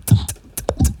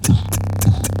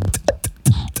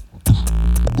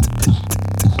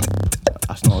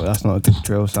that's not a good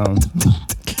drill sound.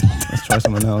 Let's try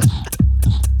something else.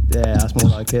 Yeah, that's more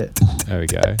like it. There we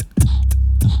go.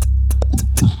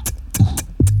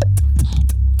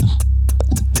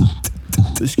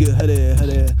 Let's get heady, and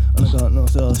I got no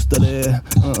self study.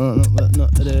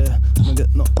 Not heady, and I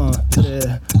get no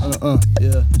heady,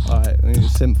 yeah. Alright, we need a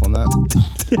synth on that.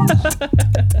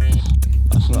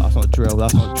 That's not drill.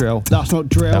 That's not drill. That's not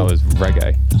drill. That was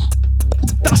reggae.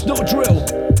 That's not drill.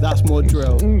 That's more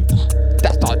drill.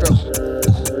 That's not drill.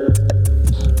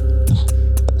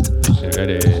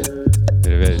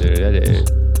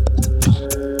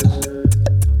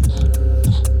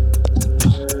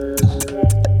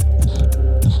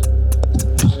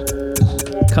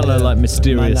 Kind of like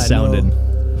mysterious like sounding.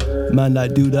 No. Man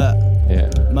like do that. Yeah.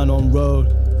 Man on road.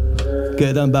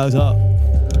 Get them bags up.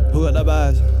 Who got the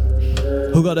bags?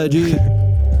 Who got the G?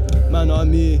 Man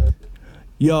on me.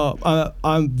 Yo,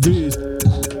 I'm Veez.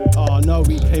 Oh no,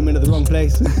 we came into the wrong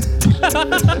place.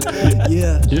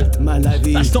 Yeah. Man like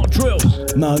Veez. That's not drill.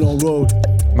 Man on road.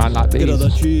 Man like Get all the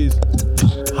these. trees.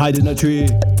 Hide in the tree.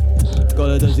 Got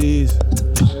a disease.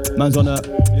 Man's on that.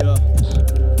 Yeah.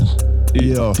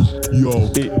 Yeah,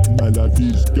 yo, man like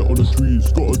these, get on the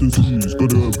trees, got a disease,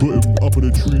 gotta put him up in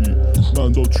a tree.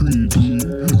 Man's on tree D,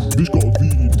 bitch got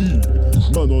VD,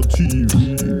 man on TV,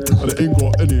 and it ain't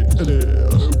got any,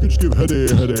 bitch give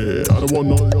heady, I don't want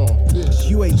no, yo. Bitch,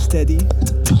 you ain't steady.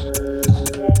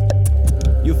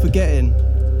 You're forgetting.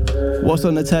 What's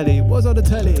on the telly? What's on the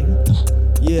telly?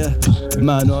 Yeah,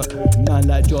 man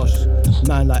like Josh,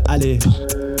 man like Ali.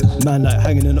 Man like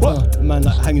hanging in the man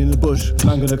like hanging in the bush.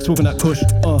 Man gonna smoking that kush.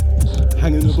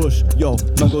 Hanging in the bush. Yo,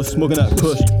 man go smoking that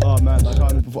kush. Oh man, like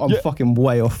I'm fucking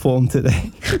way off form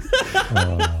today.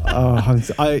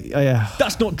 Yeah.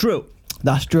 That's not drill.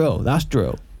 That's drill. That's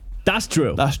drill. That's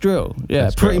drill. That's drill. Yeah,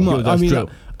 That's pretty drill. much. That's I mean, drill.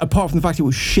 apart from the fact it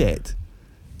was shit,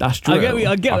 that's drill. I get what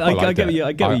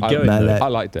you going. Man, though. I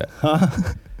liked it.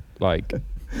 Like,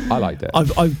 I liked it.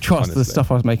 I've trust the honestly. stuff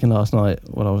I was making last night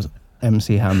when I was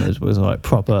MC Hammers was like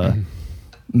proper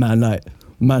man like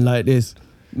this.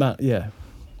 Man, yeah.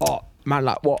 Oh, man,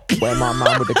 like what? Where my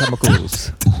man with the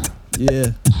chemicals?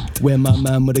 Yeah, where my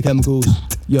man with the chemicals?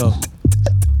 Yo.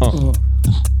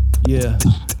 Yeah,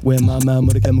 where my man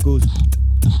with the chemicals?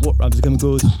 What rhymes with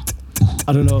chemicals?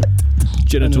 I don't know.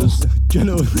 Genitals.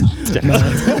 Genitals.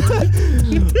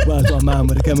 Where's my man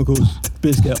with the chemicals?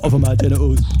 Biscuit off of my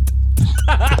genitals.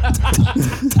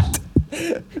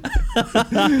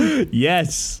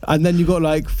 Yes. And then you got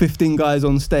like 15 guys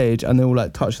on stage and they're all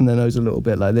like touching their nose a little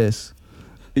bit like this.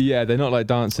 Yeah, they're not like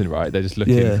dancing, right? They're just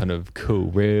looking kind of cool,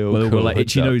 real Well, cool. like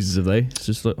hoods itchy up. noses, have they? It's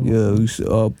just like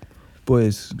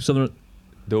Boys. something.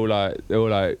 They're all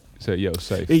like, so yo,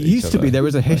 safe. It used to be, there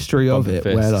is a history of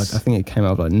bumping it where like fists. I think it came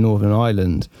out of like Northern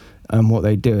Ireland, and what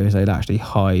they do is they'd actually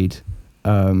hide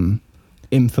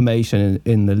information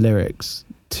in the lyrics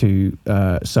to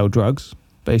sell drugs.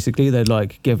 Basically, they'd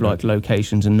like give like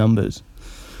locations and numbers.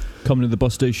 Coming to the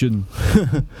bus station.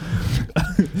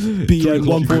 BN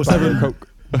 147.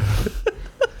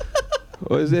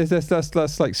 What is this?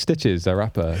 That's like Stitches, the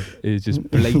rapper. Is just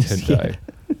blatant Yeah. though.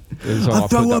 So I'll put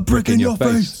throw that a brick in your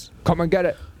face. Come and get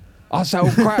it. I'll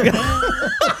sell crack.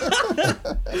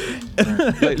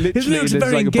 Like, His literally, lyrics are there's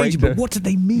very like a engaging, but breakdown. what do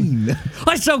they mean?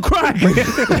 I sell crack.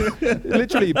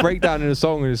 Literally breakdown in a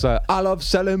song and it's like, I love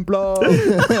selling blow.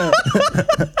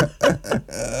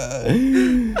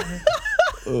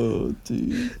 Oh,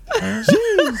 dude.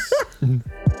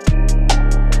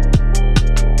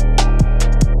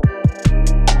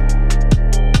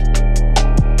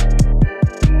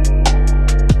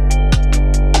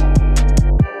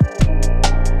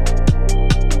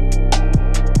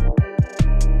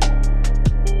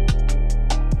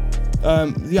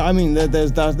 Yeah, I mean,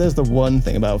 there's the one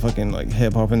thing about fucking like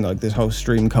hip hop and like this whole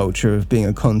stream culture of being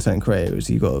a content creator is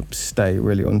you got to stay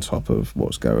really on top of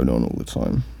what's going on all the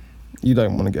time. You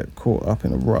don't want to get caught up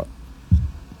in a rut.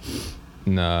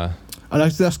 Nah. And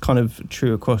that's kind of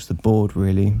true across the board,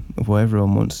 really, of what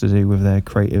everyone wants to do with their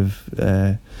creative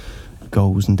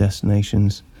goals and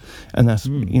destinations. And that's,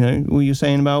 you know, what you're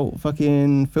saying about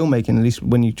fucking filmmaking, at least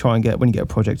when you get a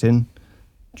project in,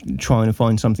 trying to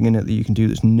find something in it that you can do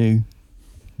that's new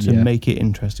to make it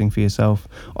interesting for yourself.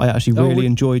 I actually really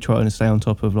enjoy trying to stay on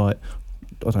top of, like,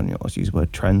 I don't know, I was use the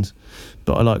word trends,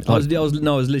 but I like. I was literally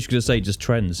going to say just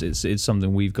trends. It's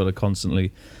something we've got to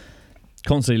constantly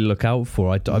look out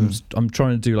for. I'm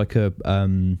trying to do like a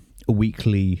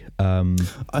weekly,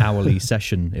 hourly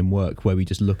session in work where we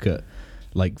just look at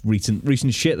like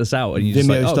recent shit that's out, and you just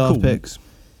Vimeo like, staff cool. picks.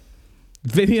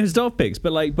 Vimeo staff picks,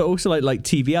 but also like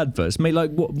TV adverts.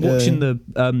 Watching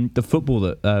the football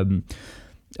that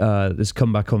that's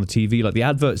come back on the TV. Like the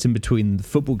adverts in between the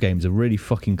football games are really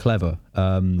fucking clever.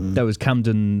 There was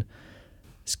Camden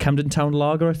Town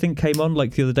Lager, I think, came on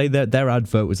like the other day. Their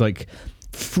advert was like,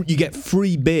 you get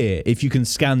free beer if you can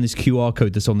scan this QR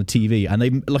code that's on the TV, and they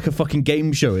like a fucking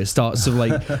game show. It starts sort of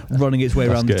like running its way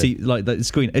around the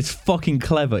screen. It's fucking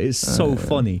clever. It's so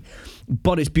funny,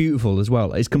 but it's beautiful as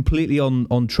well. It's completely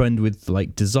on trend with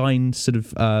like design, sort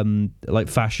of like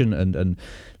fashion, and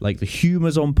like the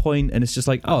humor's on point, and it's just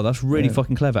like, oh, that's really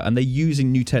fucking clever. And they're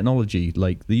using new technology,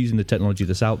 like they're using the technology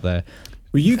that's out there.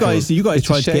 Well, you guys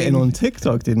tried getting on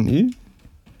TikTok, didn't you?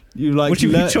 You like what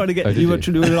you trying to get? You were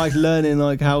like learning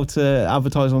like how to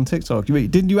advertise on TikTok.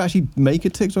 Didn't you actually make a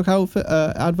TikTok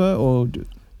advert, or?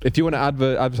 If you want to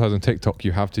advertise on TikTok,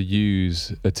 you have to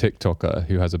use a TikToker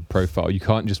who has a profile. You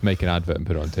can't just make an advert and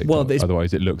put it on TikTok. Well,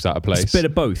 otherwise it looks out of place. It's a bit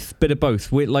of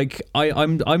both. We're like,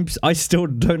 I still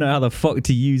don't know how the fuck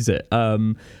to use it.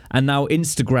 And now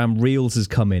Instagram Reels has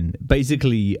come in.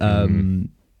 Basically,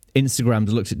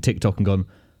 Instagram's looked at TikTok and gone,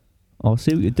 oh,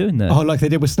 see what you're doing there. Oh, like they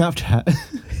did with Snapchat.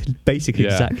 Basically,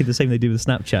 exactly the same they do with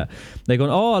Snapchat. They're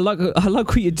going, oh, I like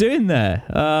what you're doing there.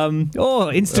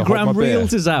 Instagram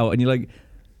Reels is out, and you're like,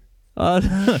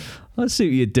 I see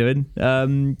what you're doing.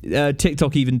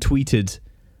 TikTok even tweeted.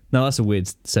 No, that's a weird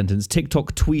sentence.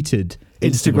 TikTok tweeted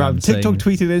Instagram. TikTok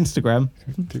tweeted Instagram.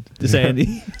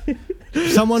 Saying.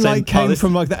 Someone like came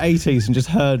from like the 80s and just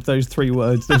heard those three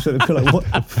words. They sort of feel like, what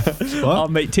the fuck? Oh,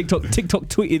 mate, TikTok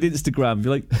tweeted Instagram.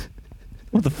 You're like,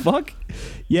 what the fuck?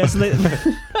 Yeah, so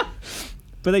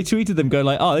but they tweeted them going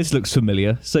like, oh, this looks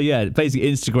familiar. So yeah,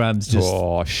 basically Instagram's just...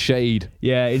 Oh, shade.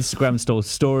 Yeah, Instagram stole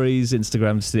stories.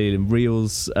 Instagram's stealing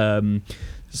Reels.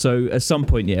 So at some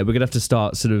point, yeah, we're going to have to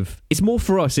start sort of... It's more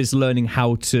for us, it's learning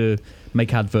how to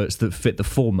make adverts that fit the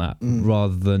format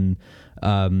rather than...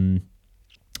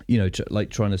 like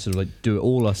trying to sort of like do it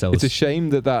all ourselves. It's a shame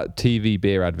that TV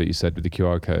beer advert you said with the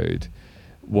QR code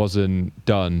wasn't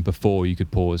done before you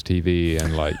could pause TV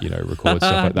and record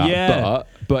stuff like that. Yeah.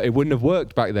 But it wouldn't have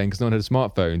worked back then because no one had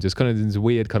smartphones. It's kind of this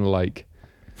weird kind of like,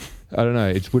 I don't know.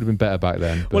 It would have been better back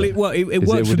then. Well, it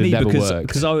worked for me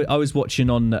because I was watching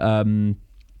on. I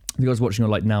think I was watching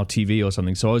on like Now TV or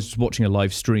something. So I was just watching a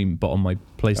live stream, but on my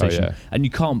PlayStation, and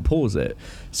you can't pause it.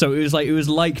 So it was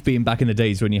like being back in the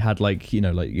days when you had like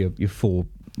your four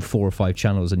or five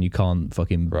channels and you can't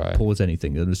fucking pause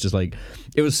anything. And it's just like,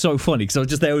 it was so funny because I was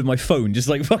just there with my phone, just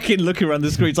like fucking looking around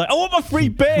the screen. It's like, I want my free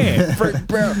beer.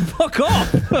 Fuck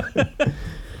off.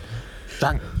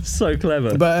 Dang. So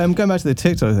clever. But going back to the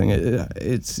TikTok thing,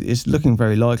 it's looking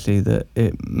very likely that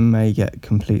it may get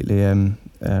completely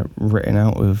written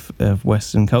out of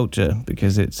Western culture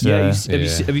because it's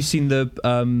have you seen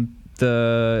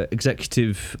the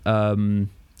executive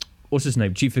what's his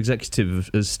name? Chief executive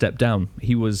has stepped down.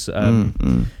 He was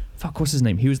what's his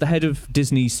name? He was the head of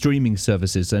Disney streaming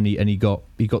services, and he got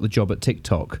the job at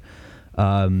TikTok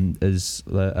as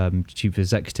chief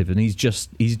executive, and he's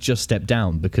just stepped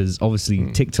down because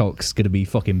obviously TikTok's going to be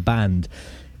fucking banned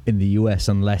in the US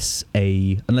unless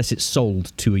it's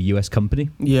sold to a US company.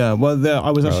 Yeah, well,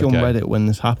 I was actually on Reddit when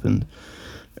this happened.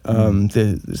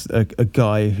 There's a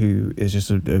guy who is just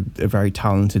a very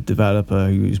talented developer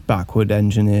who's backward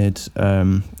engineered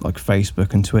like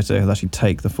Facebook and Twitter. He'll actually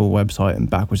take the full website and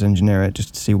backwards engineer it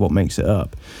just to see what makes it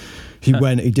up. He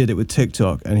did it with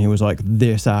TikTok, and he was like,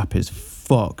 this app is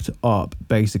fucked up.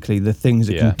 Basically, the things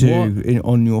it can do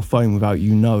on your phone without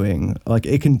you knowing. Like,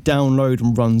 it can download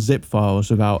and run zip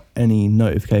files without any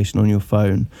notification on your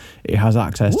phone. It has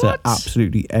access to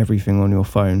absolutely everything on your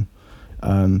phone.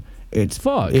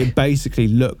 It basically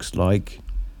looks like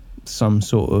some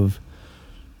sort of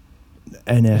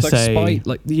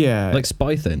NSA, like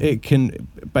spy thing. It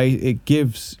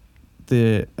gives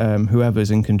the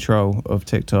whoever's in control of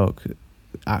TikTok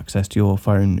access to your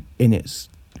phone in its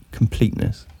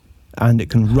completeness, and it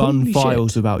can run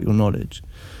files without your knowledge.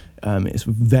 It's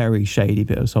a very shady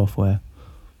bit of software.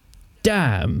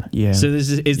 Damn. Yeah. So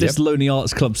is this Lonely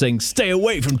Arts Club saying stay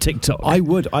away from TikTok? I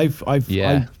would. I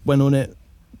went on it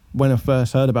when I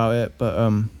first heard about it, but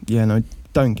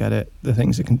don't get it. The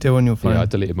things it can do on your phone. Yeah, I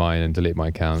deleted mine and deleted my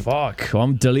account. Fuck,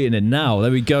 I'm deleting it now.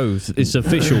 There we go. It's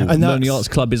official. Lonely Arts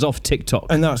Club is off TikTok.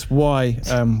 And that's why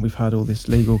we've had all this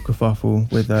legal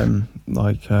kerfuffle with the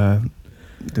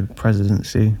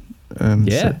presidency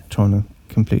trying to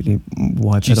completely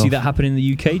wipe it off. Do you see that happen in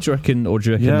the UK? Do you reckon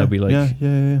they'll be like...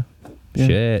 Yeah.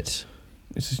 Shit.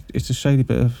 It's a shady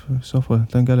bit of software.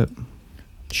 Don't get it.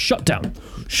 Shut down.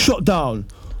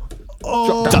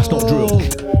 Oh, that's not drill.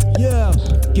 Yeah,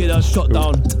 get that shut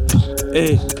down.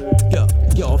 Hey,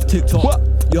 get off TikTok. What?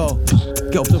 Yo,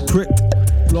 get off the prick.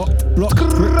 Block,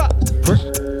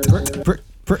 prick.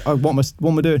 What am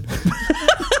I doing?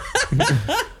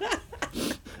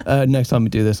 Next time we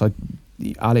do this,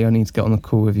 Ali, I need to get on the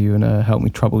call with you and help me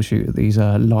troubleshoot these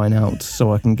line outs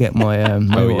so I can get my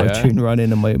my auto tune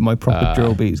running and my proper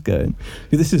drill beats going.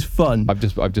 This is fun. I've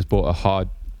just bought a hardware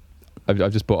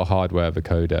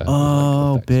vocoder.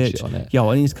 Oh, bitch! On it. Yo,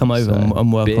 I need to come over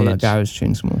and work on that garage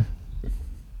tune some more.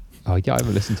 Oh yeah, I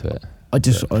haven't listened to it.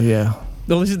 Yeah.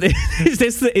 Well, is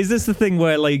this the thing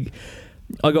where like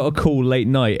I got a call late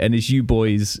night and it's you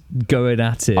boys going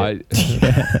at it? I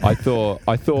thought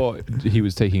he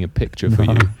was taking a picture for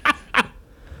you.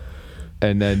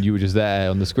 And then you were just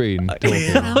there on the screen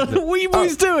talking. What are you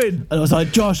boys doing? And I was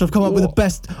like, Josh, I've come up with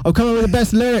the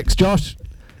best lyrics, Josh.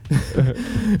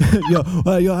 yo,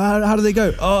 how do they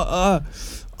go?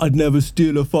 I'd never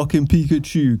steal a fucking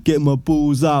Pikachu. Get my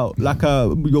balls out like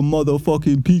your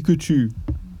motherfucking Pikachu.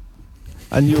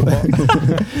 And you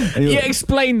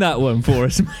explain that one for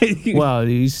us, mate. Well,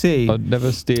 you see, I'd never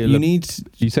steal.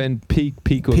 You saying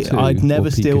peak or two? I'd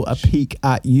never steal a peek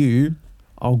at you.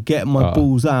 I'll get my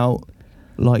balls out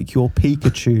like your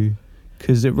Pikachu,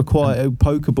 because it requires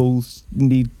Pokeballs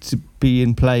need to be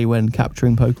in play when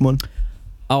capturing Pokemon.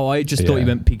 Oh, I just thought you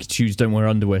meant Pikachus don't wear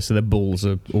underwear, so their balls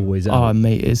are always out. Oh,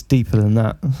 mate, it's deeper than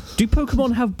that. Do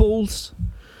Pokemon have balls?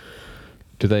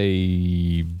 Do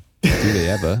they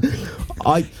ever?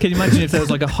 Can you imagine if there was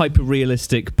like a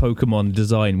hyper-realistic Pokemon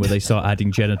design where they start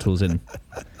adding genitals in?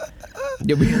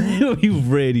 It would be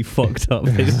really fucked up.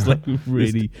 It's like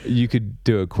really. You could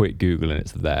do a quick Google and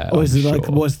it's there. Was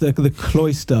the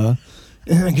cloister?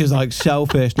 Because like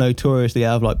shellfish notoriously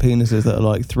have like penises that are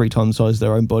like 3 times the size of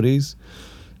their own bodies.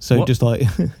 So what? Just like,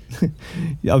 I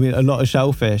mean, a lot of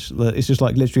shellfish, it's just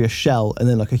like literally a shell and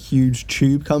then like a huge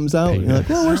tube comes out. And you're like,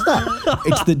 well, what's that?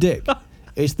 It's the dick.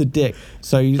 It's the dick.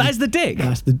 So that's the dick.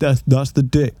 That's the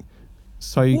dick.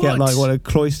 So you get like a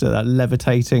cloister, that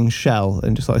levitating shell,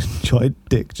 and just like giant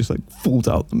dick just like falls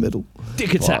out the middle.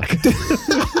 Dick attack. Dick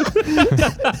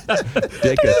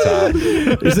attack.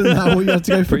 Isn't that what you have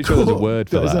to go for? Pretty sure there's a word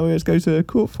for that. Is that what you have to go to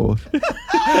court for?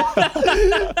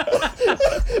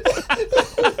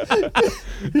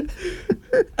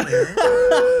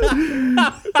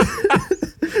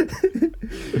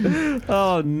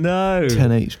 Oh no.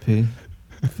 10 HP.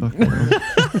 Fucking hell.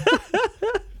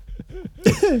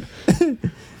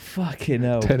 Fucking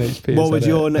hell. 10 HP. What would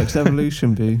your next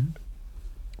evolution be?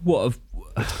 What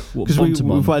Because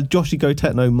we've had Joshy Go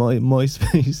Techno,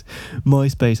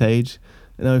 MySpace age,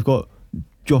 and now we've got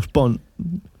Josh Bont,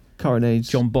 current age.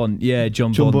 John Bont, yeah,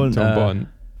 John Bont.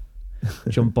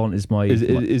 John Bont is my...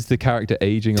 Is the character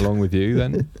aging along with you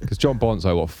then? Because John Bont's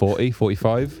like, what, 40,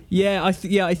 45? Yeah, I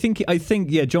think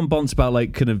John Bont's about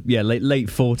like kind of late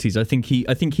 40s. I think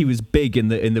he was big in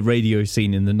the radio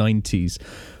scene in the 90s.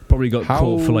 Probably got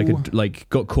caught for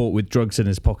got caught with drugs in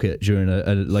his pocket during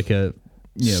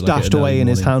stashed away in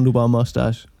his handlebar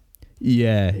mustache.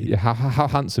 Yeah. How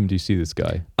handsome do you see this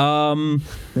guy?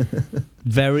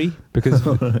 Very. Because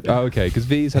because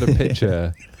Veez had a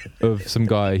picture of some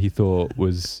guy he thought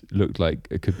looked like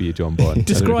it could be a John Bont.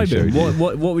 Describe him.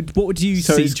 What would you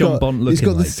see John Bont looking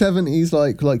like? He's got the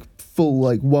 70s like full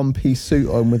like one-piece suit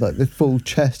on with like the full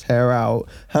chest hair out,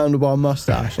 handlebar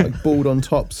mustache, like bald on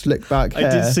top, slick back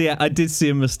hair. I did see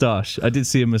a moustache.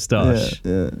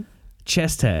 Yeah.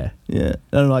 Chest hair, yeah,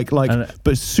 and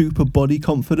but super body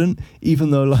confident.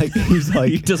 Even though like he's like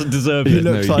he doesn't deserve it. He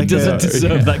looks like he doesn't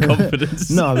deserve that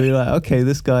confidence. No, I'd be like, okay,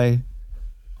 this guy.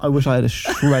 I wish I had a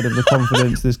shred of the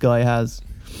confidence this guy has.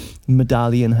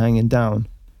 Medallion hanging down.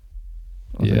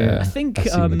 Yeah, I think I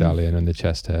see medallion on the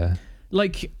chest hair.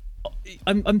 Like,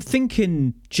 I'm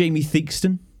thinking Jamie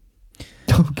Theakston.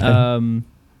 Okay.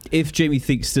 If Jamie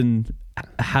Theakston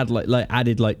had like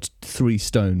added like 3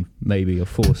 stone maybe or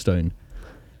 4 stone.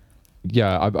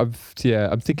 Yeah, I'm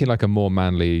thinking like a more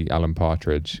manly Alan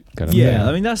Partridge kind of thing.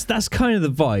 I mean that's kind of the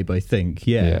vibe, I think.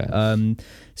 Yeah.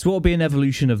 So what would be an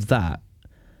evolution of that?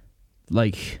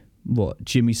 Like what,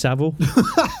 Jimmy Savile?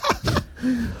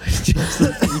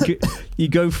 you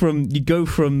go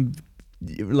from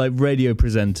like radio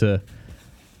presenter,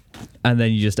 and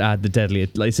then you just add the deadlier.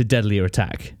 Like it's a deadlier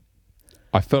attack.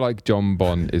 I feel like John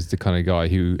Bont is the kind of guy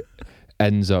who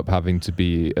ends up having to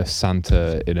be a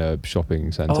Santa in a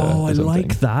shopping centre. Oh, I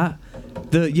like that.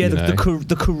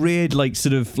 The career like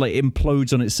sort of like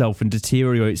implodes on itself and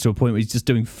deteriorates to a point where he's just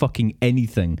doing fucking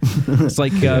anything. It's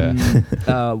like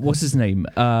what's his name?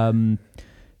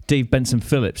 Dave Benson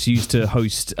Phillips used to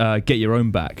host Get Your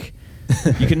Own Back.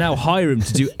 You can now hire him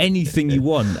to do anything you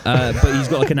want. But he's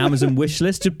got like an Amazon wish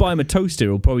list. Just buy him a toaster,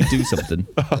 he'll probably do something.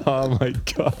 Oh my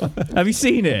god! Have you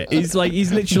seen it? He's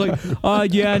literally like, oh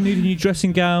yeah, I need a new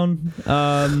dressing gown.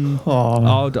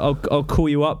 I'll call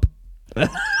you up.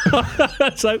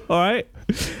 So all right.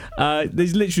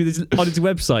 There's on his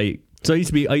website. So I used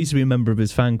to be a member of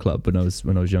his fan club when I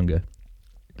was younger.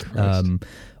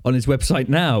 On his website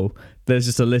now, there's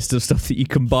just a list of stuff that you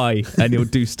can buy, and he'll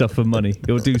do stuff for money.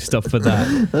 He'll do stuff for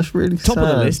that. That's really Top sad. of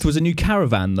the list was a new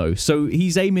caravan, though, so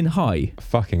he's aiming high.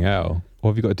 Fucking hell!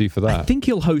 What have you got to do for that? I think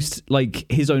he'll host like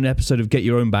his own episode of Get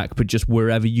Your Own Back, but just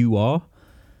wherever you are,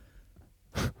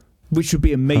 which would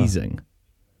be amazing.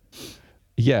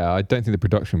 Yeah, I don't think the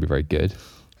production would be very good.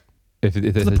 If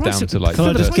it's down to like, can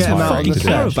I just get him out on the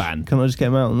caravan? Can I just get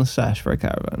him out on the sash for a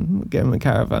caravan? Get him a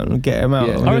caravan and get him out.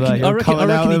 Yeah. I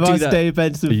reckon he'd do that. Dave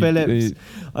Benson Phillips.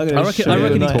 I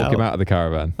reckon he'd talk him out of the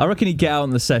caravan. I reckon he'd get out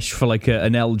on the sesh for like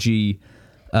an LG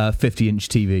 50-inch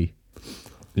TV.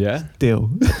 Yeah, Deal.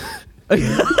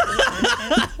 he's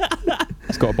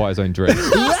got to buy his own drinks.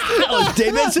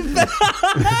 Dave Benson.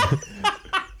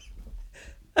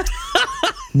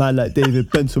 Man like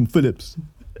David Benson Phillips.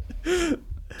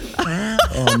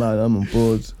 Oh man, I'm on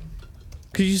board.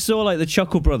 Because you saw like the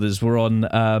Chuckle Brothers were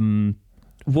on,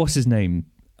 what's his name?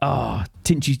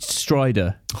 Tinchy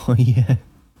Strider. Oh yeah.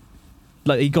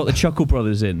 Like he got the Chuckle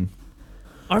Brothers in.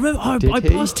 I remember I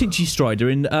passed Tinchy Strider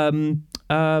in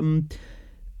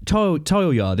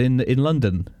Tile Yard in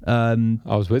London.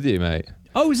 I was with you, mate.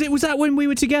 Oh, was that when we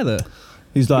were together?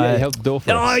 He's Yeah, like, he held the door for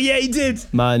us. Oh yeah, he did.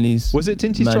 man, Was it Tinchy man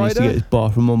needs to Strider? get his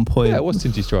bathroom on point. Yeah, it was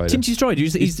Tinchy Strider. Tinchy Strider.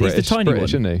 He's the British, tiny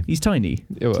British, one. isn't he? He's tiny,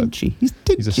 Yeah, well, Tinchy. He's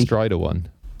he's a Tinchy. Strider one.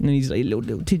 and he's like little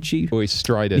Tinchy. Or he's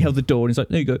Striding. He held the door and he's like,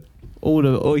 there you go.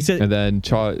 Or he said, And then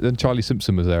Charlie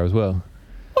Simpson was there as well.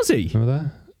 was he? Remember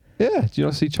that? Yeah. Did you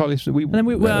not see Charlie? And then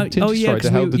Tinchy Strider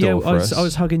held the door for us. I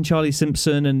was hugging Charlie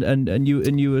Simpson, and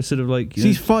you were sort of like,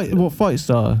 He's fight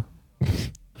star.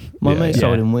 My Yeah. mate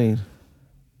sold him weed.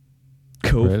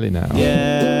 cool. Really now?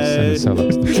 Yeah. Sell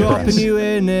that to the Dropping press. you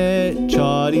in it,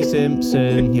 Charlie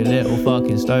Simpson, you little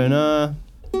fucking stoner.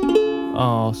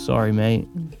 Oh, sorry, mate.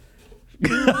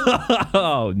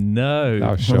 Oh no.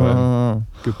 That was showing.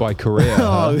 Goodbye, Korea.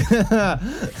 huh?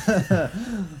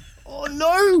 Oh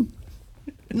no!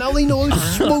 Now they know I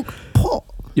smoke pot.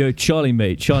 Yo, Charlie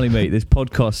mate, this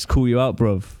podcast's call you out,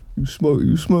 bruv. You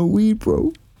smoke weed,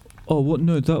 bro. Oh, what?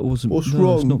 No, that wasn't. What's no, it's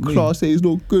wrong? not me. Class A is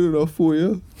not good enough for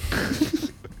you.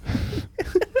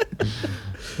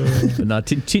 But nah,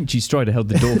 Tinchy Strider held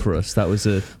the door for us. That was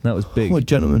big. What a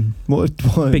gentleman. What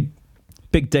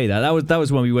Big day. That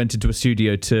was when we went into a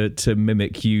studio to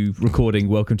mimic you recording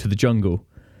Welcome to the Jungle.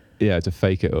 Yeah, to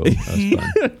fake it all.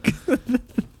 That was fun.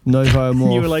 No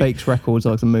more You were like- fakes records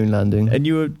like the moon landing. And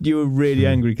you were really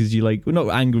angry because you like, well, not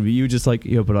angry, but you were just like,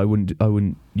 yeah, but I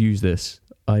wouldn't use this.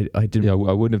 I didn't. Yeah,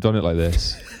 I wouldn't have done it like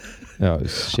this. Oh,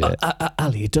 shit.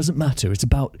 Ali, it doesn't matter. It's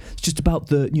just about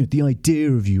the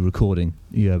idea of you recording.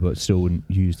 Yeah, but still wouldn't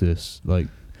use this. Like,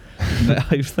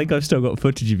 I think I've still got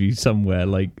footage of you somewhere,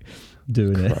 like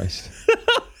doing Christ.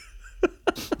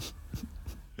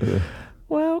 it.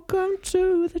 Welcome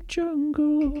to the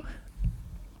jungle.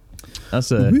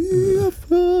 That's I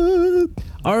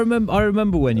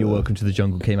remember when your Welcome to the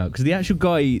Jungle came out, because the actual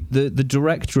guy, the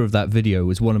director of that video,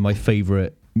 was one of my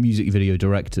favourite music video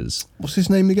directors. What's his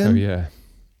name again? Oh, yeah.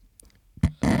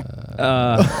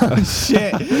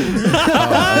 Shit.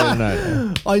 I don't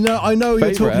know. I know what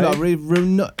you're Favourite,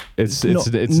 talking about. It's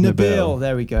Nabil. Nabil.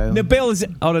 There we go. Nabil is.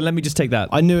 Hold on, let me just take that.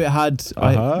 I knew it had.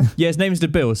 Yeah, his name's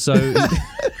Nabil. So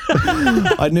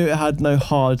I knew it had no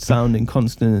hard sounding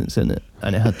consonants in it,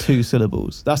 and it had 2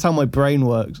 syllables. That's how my brain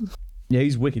works. yeah,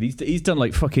 he's wicked. He's done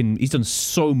like fucking. He's done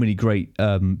so many great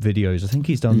videos. I think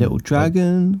he's done Little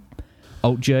Dragon.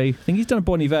 Alt J. I think he's done a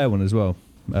Bon Iver one as well.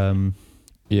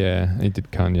 Yeah, he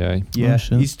did Kanye. Yeah, Oh,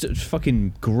 shit. he's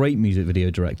fucking great music video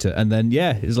director. And then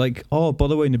it's like, oh, by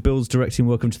the way, Nabil's directing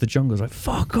Welcome to the Jungle. I was like,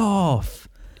 fuck off.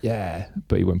 Yeah,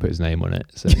 but he won't put his name on it.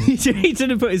 So He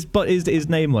didn't put his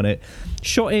name on it.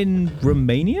 Shot in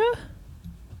Romania?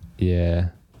 yeah,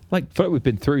 Like, I feel like we've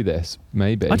been through this.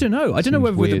 Maybe I don't know. I don't know Seems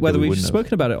whether weird whether that we we've wouldn't have.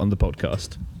 spoken about it on the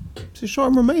podcast. Is it shot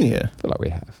in Romania? I feel like we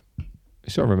have.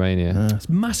 It's shot in Romania. It's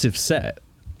a massive set.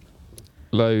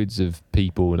 Loads of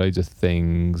people, loads of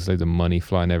things, loads of money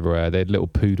flying everywhere. They had little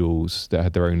poodles that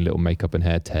had their own little makeup and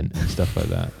hair tent and stuff like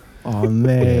that. Oh Yeah,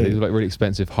 man, these were like really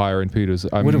expensive higher end poodles.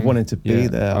 I would have wanted to be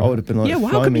there. I would have been like, Yeah, well,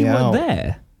 how fly come me you out. weren't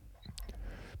there?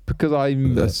 Because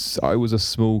I was a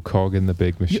small cog in the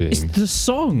big machine. It's the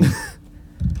song.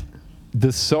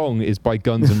 The song is by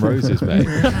Guns N' Roses, mate.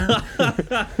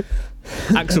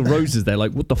 Axl Rose is there,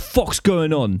 like, what the fuck's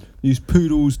going on? These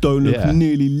poodles don't look Yeah.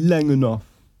 nearly long enough.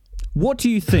 What do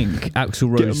you think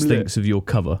Axl Get Rose 'em lit. thinks of your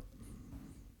cover?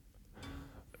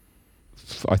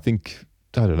 I think,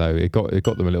 I don't know, it got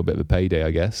them a little bit of a payday,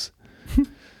 I guess.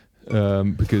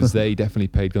 Because they definitely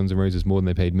paid Guns N' Roses more than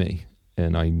they paid me.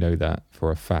 And I know that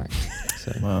for a fact.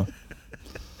 So. Wow.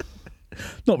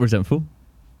 Not resentful.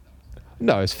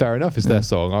 No, it's fair enough. It's their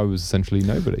song. I was essentially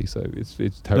nobody, so it's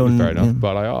totally fair enough. Yeah.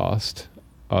 But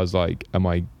I was like, am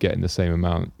I getting the same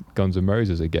amount Guns N'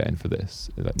 Roses are getting for this?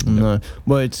 Like, No.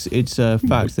 Well, it's a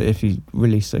fact that if you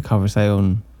release a cover, say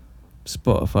on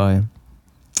Spotify,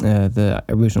 the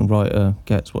original writer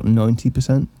gets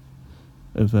 90%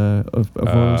 of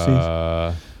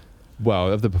royalties.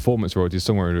 Well, of the performance royalties,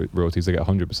 song royalties, they get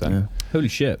 100%. Yeah. Holy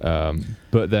shit.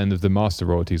 But then of the master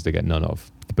royalties, they get none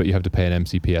of. But you have to pay an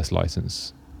MCPS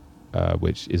license,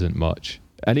 which isn't much.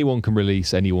 Anyone can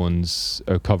release anyone's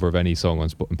cover of any song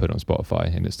and put it on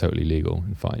Spotify, and it's totally legal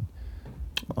and fine.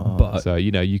 But So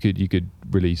you could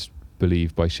release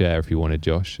 "Believe" by Cher if you wanted,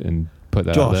 Josh, and put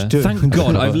that out Josh, there. do it. thank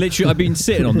God, I've been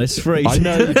sitting on this for I ages.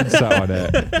 know you can sat on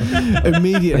it.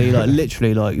 Immediately,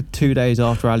 literally 2 days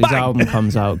after Ali's Bang! album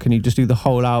comes out, can you just do the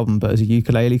whole album but as a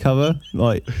ukulele cover?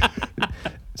 Like,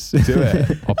 Do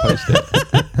it. I'll post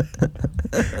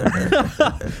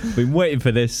it. Been waiting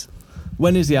for this.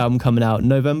 when is the album coming out?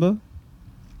 November?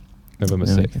 November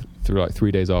Yeah, 6th, through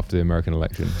 3 days after the American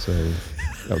election. So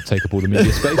that'll take up all the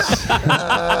media space.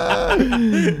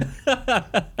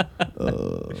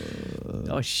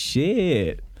 Oh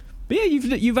shit! But yeah, you've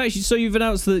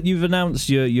announced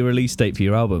your release date for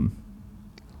your album,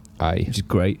 Aye. which is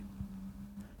great.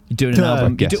 You're doing an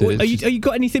album. guess it is. Are you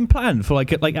got anything planned for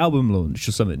like album launch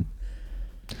or something?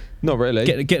 Not really.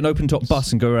 Get an open top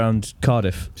bus and go around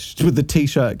Cardiff. Just with the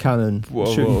t-shirt cannon,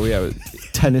 shooting Whoa, yeah.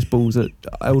 tennis balls at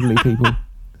elderly people.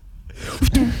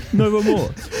 No more.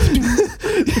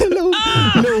 little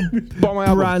Buy my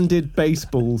album. branded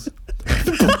baseballs.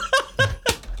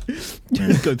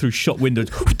 Go through shop windows.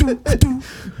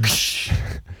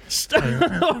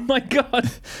 Oh my god.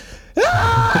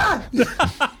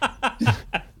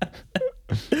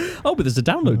 Oh, but there's a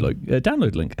download link. Yeah,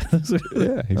 exactly.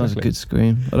 That was a good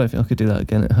scream. I don't think I could do that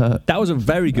again. It hurt. That was a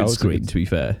very good was a scream, good- to be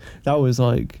fair. That was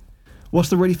like, what's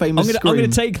the really famous I'm scream? gonna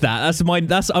take that.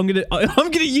 I'm gonna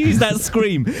use that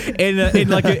scream in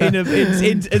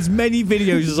as many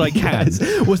videos as I can.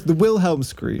 Yes. What's the Wilhelm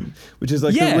scream, which is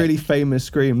like Yeah. a really famous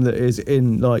scream that is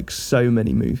in like so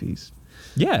many movies.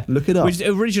 Yeah, Look it up. Which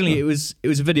originally it was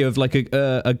a video of like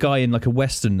a guy in like a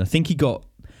western. I think he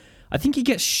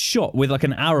gets shot with like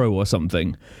an arrow or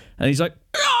something, and he's like,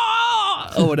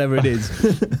 "Ah!" or whatever it is.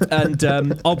 And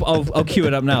I'll cue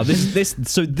it up now. This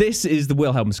is the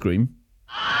Wilhelm scream.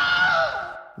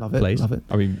 Love it. Please. Love it.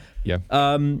 I mean, yeah.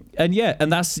 And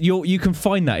that's you can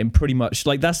find that in pretty much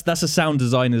like that's a sound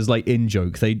designer's like in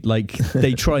joke. They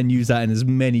try and use that in as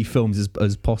many films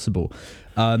as possible.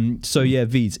 So yeah,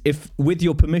 Veez, if with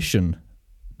your permission,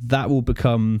 that will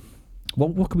become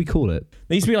what can we call it?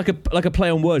 There needs to be like a play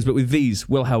on words, but with Veez,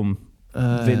 Wilhelm,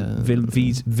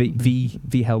 Veez,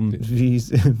 Wilhelm,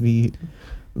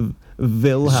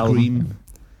 Wilhelm. scream.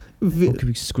 What could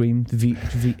we scream?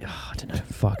 I don't know.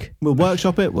 Fuck. We'll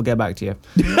workshop it. We'll get back to you.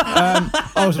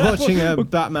 I was watching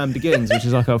Batman Begins, which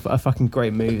is like a fucking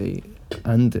great movie,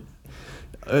 and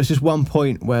there's just one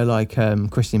point where like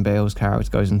Christian Bale's character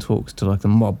goes and talks to like the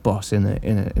mob boss in a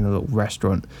little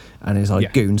restaurant, and his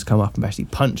like goons come up and basically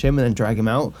punch him and then drag him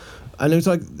out. And it was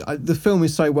like the film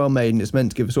is so well made and it's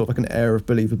meant to give sort of like an air of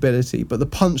believability, but the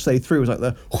punch they threw was like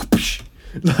the whoosh,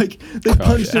 like they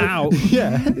punched it. Ow.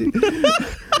 Yeah.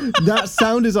 That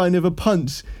sound design of a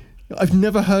punch, I've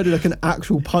never heard of like an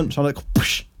actual punch. I'm like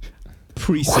whoosh.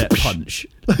 Preset punch.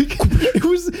 Like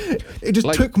it just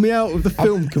Like- took me out of the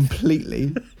film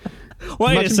completely.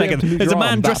 Wait a Imagine being able second. to move There's a your man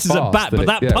arm dressed that as a bat, fast but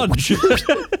that that it- punch.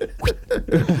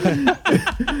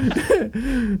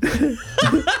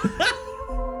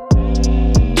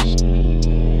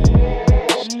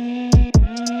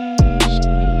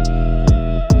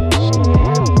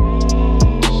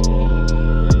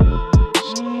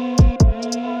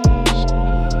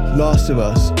 Last of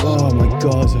Us. Oh my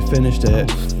god, I finished it.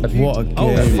 What a game.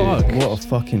 Oh, fuck. What a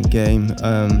fucking game.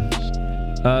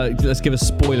 Let's give a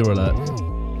spoiler alert.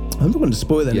 I'm not going to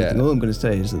spoil anything. Yeah. All I'm going to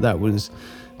say is that was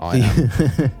I am.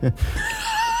 the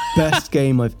best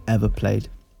game I've ever played.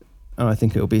 And I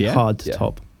think it'll be Yeah? hard to Yeah.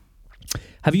 top.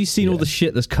 Have you seen all Yeah. the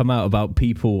shit that's come out about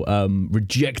people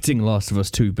rejecting Last of Us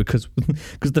 2 because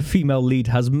the female lead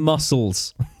has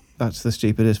muscles? That's the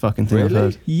stupidest fucking thing I've Really?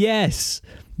 heard. Yes.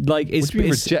 Like it's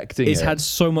rejecting it's it? had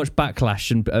so much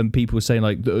backlash and people were saying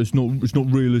like it's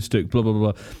not realistic, blah blah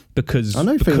blah, because I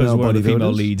know because female one of the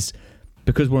female bodybuilders. leads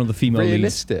because one of the female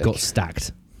Realistic? leads got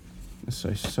stacked. It's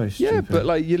so stupid. Yeah, but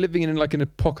like you're living in like an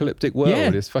apocalyptic world.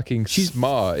 Yeah. It's fucking She's-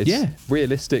 smart. It's yeah.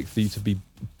 realistic for you to be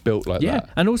built like Yeah, that.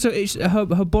 and also it's, her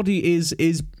body is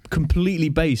completely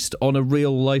based on a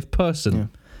real life person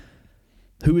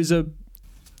who is a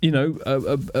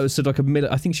sort of like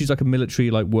I think she's like a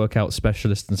military like workout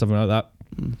specialist and something like that.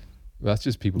 That's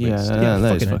just people being Yeah, stupid. that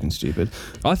is fucking fucking stupid.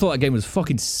 I thought that game was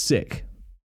fucking sick.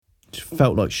 Just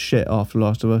felt like shit after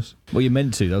Last of Us. Well, you're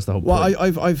meant to. That's the whole Well,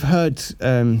 point. I've heard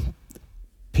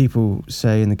people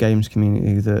say in the games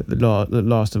community that the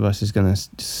Last of Us is going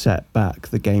to set back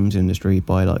the games industry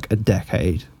by like a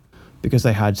decade because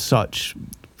they had such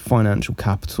financial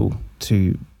capital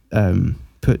to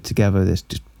put together this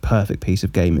just perfect piece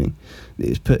of gaming.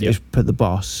 It's put the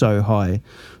bar so high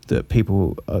that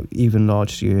people, even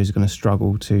large studios, are going to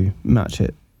struggle to match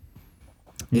it.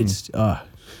 It's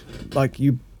like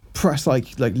you press like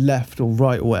left or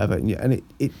right or whatever, and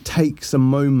it takes a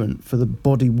moment for the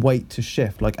body weight to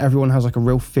shift. Like everyone has like a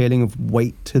real feeling of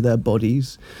weight to their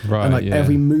bodies, Right, and like yeah.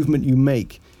 every movement you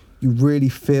make, you really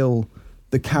feel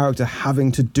the character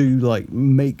having to do like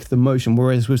make the motion.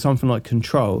 Whereas with something like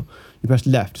Control, you press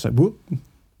left, it's like whoop,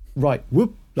 right,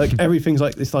 whoop, like everything's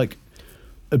like this like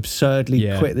absurdly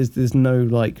quick. There's no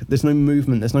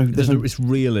movement. There's no. It's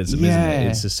realism, Yeah. isn't it?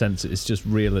 It's a sense. It's just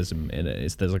realism in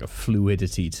it. There's like a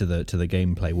fluidity to the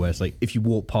gameplay. Whereas like if you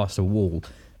walk past a wall,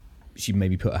 she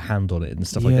maybe put a hand on it and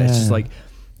stuff like that. It's just like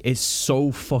it's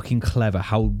so fucking clever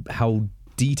how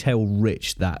detail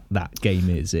rich that game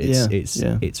is. It's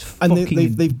and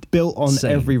fucking they've built on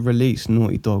insane. every release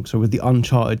Naughty Dog. So with the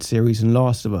Uncharted series and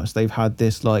Last of Us, they've had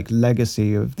this like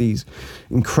legacy of these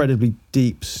incredibly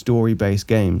deep story-based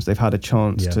games. They've had a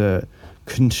chance to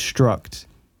construct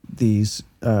these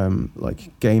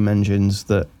like game engines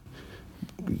that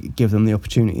give them the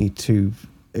opportunity to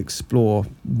explore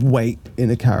weight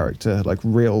in a character, like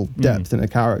real depth in a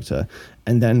character,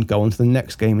 and then go on to the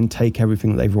next game and take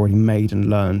everything that they've already made and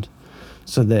learned.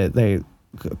 So they're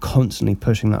constantly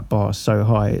pushing that bar so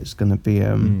high, it's going to be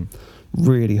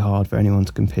really hard for anyone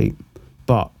to compete.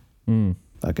 But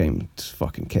that game just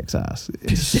fucking kicks ass.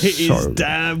 It is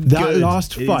damn that good.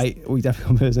 last fight, we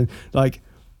definitely like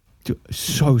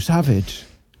so savage.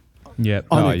 Yeah,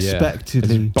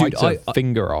 unexpectedly. Bites Dude, a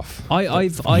finger off.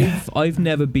 I've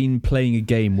never been playing a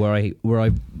game where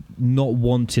I've not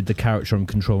wanted the character I'm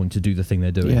controlling to do the thing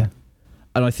they're doing. Yeah.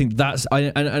 And I think that's I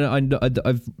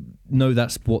know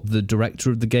that's what the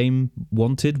director of the game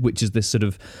wanted, which is this sort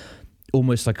of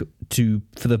almost like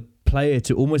for the player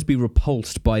to almost be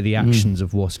repulsed by the actions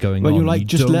of what's going on. You're like,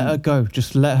 just let her go.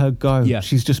 Just let her go. Yeah.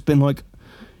 She's just been like,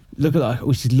 look at that.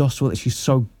 Oh, she's lost all that. She's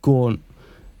so gaunt.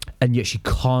 And yet she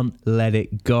can't let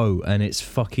it go, and it's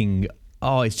fucking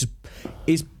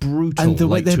it's brutal. And the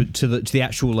way like to the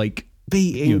actual like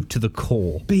beating to the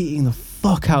core, beating the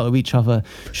fuck out of each other.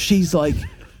 She's like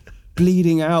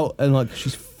bleeding out and like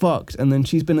she's fucked, and then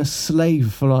she's been a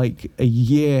slave for like a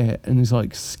year and is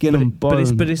like skin and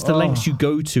bone. But it's the lengths you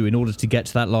go to in order to get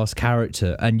to that last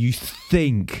character, and you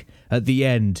think at the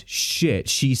end, shit,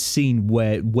 she's seen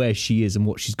where she is and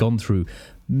what she's gone through.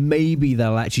 Maybe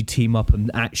they'll actually team up and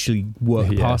actually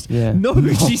work past. Yeah. No,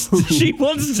 she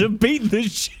wants to beat the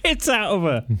shit out of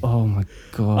her. Oh my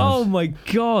god. Oh my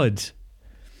god.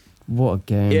 What a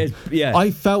game. Yeah.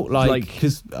 I felt like,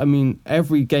 because, I mean,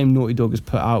 every game Naughty Dog has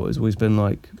put out has always been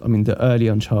like, I mean, the early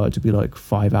Uncharted would be like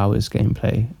 5 hours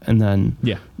gameplay, and then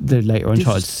the later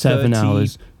Uncharted, 7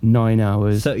 hours, 9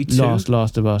 hours. 32?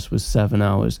 Last of Us was 7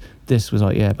 hours. This was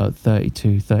like, about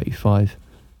 32, 35.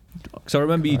 So I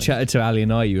remember you chatted to Ali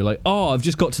and you were like, oh, I've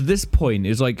just got to this point. It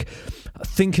was like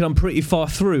thinking I'm pretty far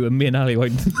through, and me and Ali were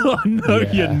like, no,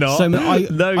 you're not. So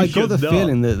I got the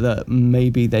feeling that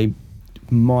maybe they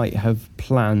might have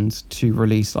planned to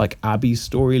release like Abby's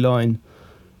storyline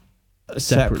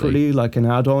separately, like an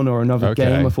add-on or another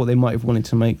game. I thought they might have wanted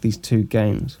to make these two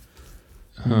games.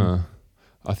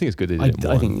 I think it's good they did it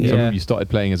more. I think, You started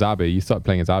playing as Abby.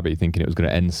 Thinking it was going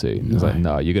to end soon. It's like,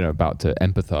 no, you're about to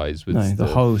empathise with the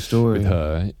whole story with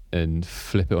her and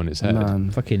flip it on its head.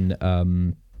 Man. Fucking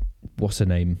what's her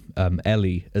name?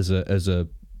 Ellie as a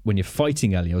when you're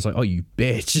fighting Ellie, I was like, oh, you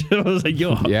bitch. I was like,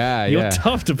 you're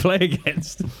tough to play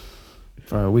against.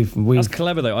 Bro, we've That's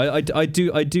clever though. I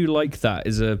do like that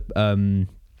as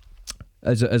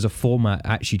a format,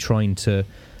 actually trying to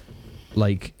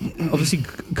like obviously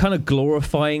kind of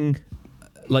glorifying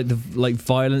like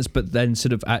violence, but then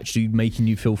sort of actually making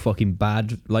you feel fucking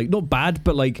bad. Like not bad,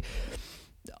 but like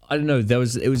I don't know.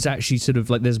 It was actually sort of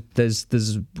like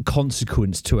there's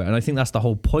consequence to it, and I think that's the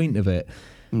whole point of it.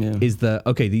 Yeah. Is that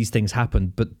okay? These things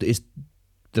happen, but it's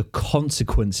the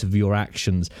consequence of your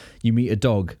actions. You meet a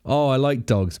dog. Oh, I like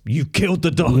dogs. You've killed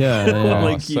the dog. Yeah, yeah.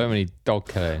 Like so many dog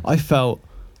killing. I felt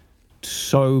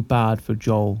so bad for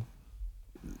Joel.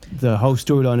 The whole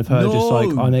storyline of her just like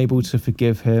unable to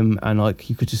forgive him, and like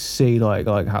you could just see like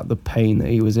how the pain that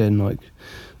he was in.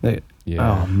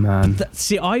 Oh man.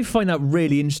 See, I find that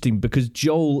really interesting because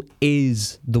Joel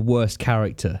is the worst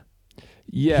character.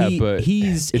 Yeah, but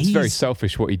it's very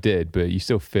selfish what he did, but you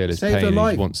still feel his pain.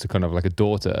 He wants to kind of like a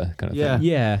daughter kind of thing.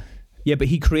 Yeah, but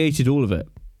he created all of it.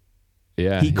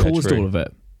 Yeah, he caused all of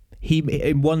it. He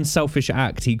in one selfish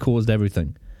act, he caused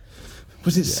everything.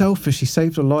 Was it selfish? He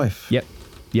saved a life. Yep.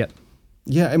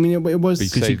 Yeah, I mean it was,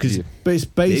 but it's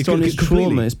based on his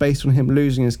trauma. It's based on him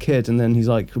losing his kid, and then he's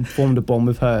like formed a bond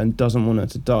with her and doesn't want her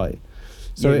to die.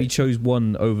 So he chose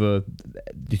one over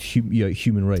the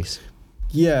human race.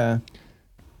 Yeah.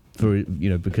 For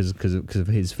because of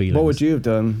his feelings. What would you have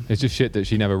done? It's just shit that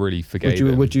she never really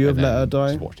forgave. Would you have let her die?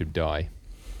 Just watched him die.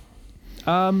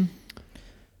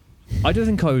 I don't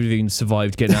think I would have even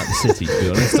survived getting out of the city, to be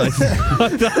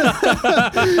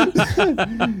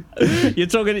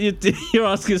honest. You're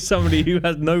asking somebody who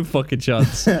has no fucking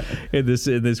chance in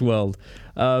this world.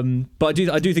 But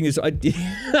I do think this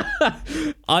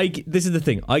is the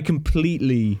thing. I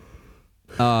completely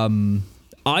I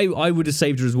would have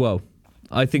saved her as well.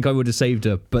 I think I would have saved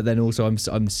her, but then also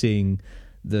I'm seeing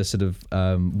the sort of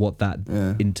what that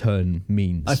in turn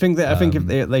means. I think if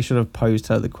they should have posed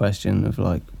her the question of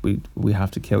like we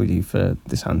have to kill you for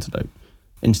this antidote,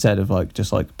 instead of like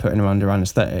just like putting her under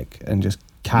anaesthetic and just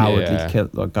cowardly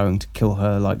going to kill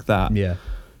her like that. Yeah.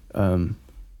 I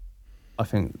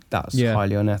think that's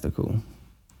highly unethical.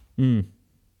 Mm.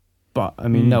 But I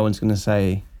mean, no one's going to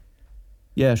say,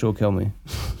 "Yeah, sure, kill me."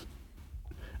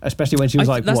 Especially when she was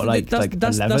like 11. That's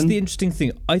the interesting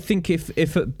thing. I think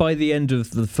if by the end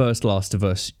of the first Last of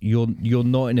Us, you're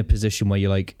not in a position where you're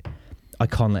like, I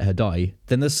can't let her die,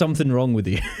 then there's something wrong with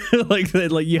you.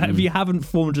 If you haven't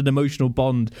formed an emotional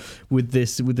bond with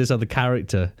this other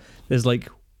character, there's like,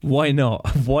 why not?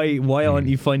 Why aren't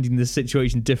you finding this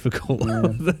situation difficult? Yeah.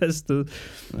 That's the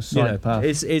psychopath.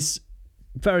 It's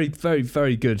very, very,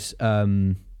 very good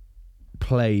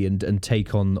play and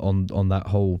take on that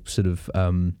whole sort of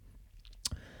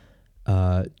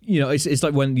it's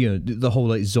like when the whole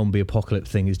like zombie apocalypse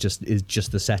thing is just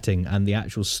the setting, and the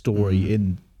actual story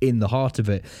in the heart of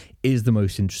it is the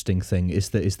most interesting thing. It's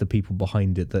the people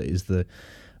behind it that is the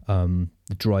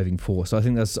driving force. I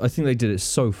think they did it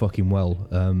so fucking well,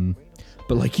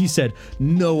 but like you said,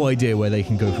 no idea where they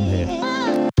can go from here.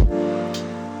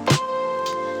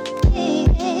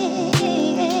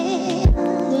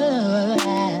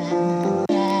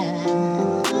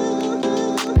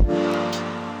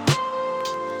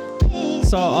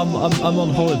 So I'm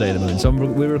on holiday at the moment. So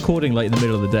we're recording like in the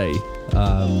middle of the day,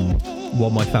 while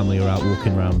my family are out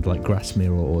walking around like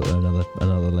Grasmere or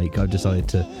another lake. I've decided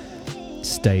to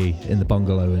stay in the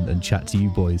bungalow and chat to you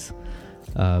boys.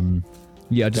 I've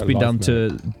just been down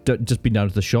to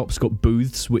the shops. Got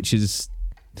booths, which is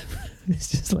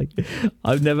it's just like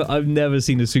I've never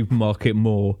seen a supermarket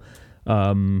more.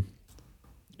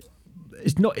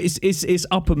 It's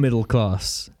upper middle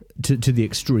class. To the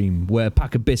extreme, where a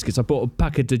pack of biscuits, I bought a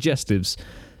pack of digestives,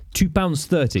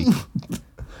 £2.30.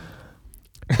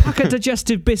 Pack of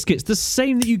digestive biscuits, the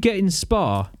same that you get in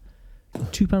Spa,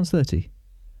 £2.30.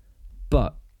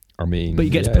 But you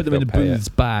get to put them in a booths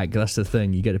bag. That's the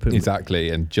thing. You get to put them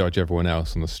and judge everyone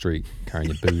else on the street carrying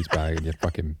your booze bag and your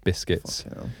fucking biscuits.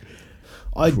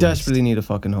 I desperately need a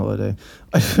fucking holiday.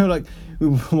 I feel like we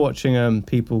were watching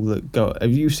people that go.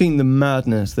 Have you seen the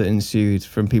madness that ensued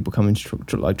from people coming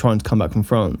trying to come back from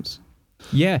France?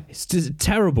 Yeah, it's just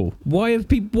terrible. Why are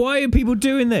people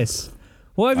doing this?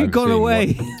 Why have you gone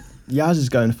away? Yaz is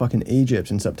going to fucking Egypt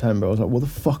in September. I was like, what the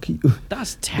fuck are you?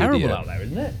 That's terrible out there,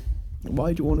 isn't it?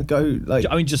 Why do you want to go? Like,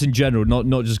 I mean, just in general, not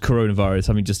just coronavirus.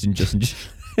 I mean, just in.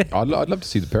 I'd love to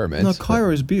see the pyramids. No,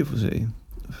 Cairo is a beautiful city.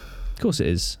 Of course it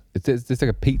is. There's like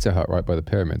a Pizza Hut right by the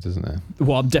pyramids, isn't there?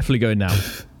 Well, I'm definitely going now.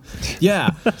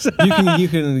 Yeah, you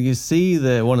can see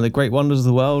one of the great wonders of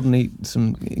the world and eat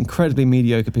some incredibly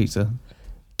mediocre pizza.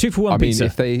 2-for-1 pizza.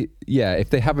 If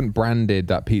they haven't branded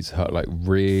that Pizza Hut like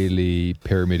really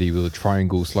pyramidal with the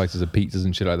triangle slices of pizzas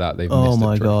and shit like that, they've missed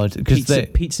my god!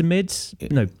 Pizza mids?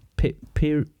 No.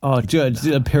 pyramid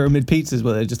pizzas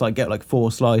where they just like get like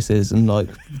 4 slices and like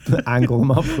angle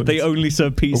them upwards. They only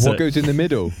serve pizza. What goes in the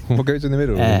middle?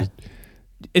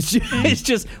 It's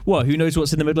just what? Who knows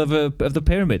what's in the middle of the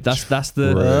pyramid? That's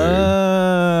the.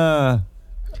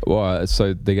 Well,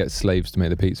 so they get slaves to make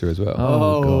the pizza as well.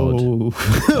 Oh,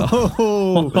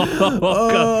 God.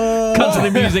 God. Cut to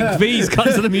the music, Veez.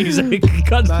 Cut to the music.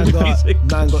 Cut to the music.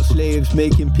 Man got slaves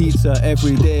making pizza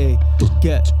every day.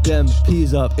 Get them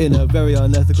peas up in a very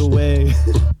unethical way.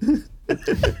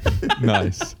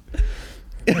 Nice.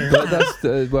 But that's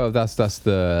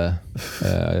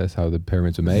how the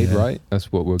pyramids are made, right?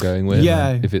 That's what we're going with.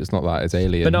 Yeah. If it's not that, it's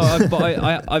aliens. But no,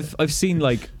 I've seen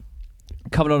like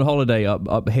coming on holiday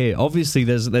up here. Obviously,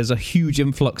 there's a huge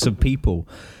influx of people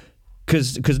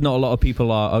because not a lot of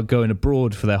people are going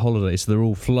abroad for their holidays, so they're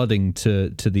all flooding to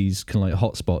these kind of like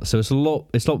hotspots. So it's a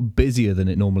lot busier than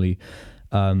it normally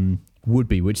would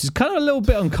be, which is kind of a little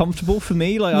bit uncomfortable for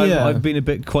me. Like I've been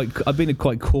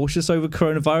quite cautious over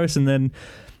coronavirus, and then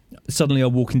suddenly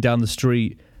I'm walking down the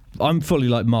street. I'm fully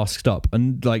like masked up,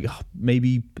 and like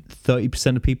maybe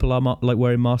 30% of people are like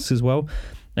wearing masks as well.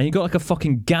 And you got like a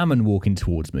fucking gammon walking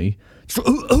towards me.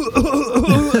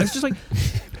 It's just like,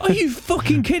 are you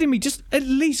fucking kidding me? Just at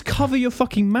least cover your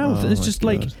fucking mouth. And it's just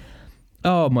like,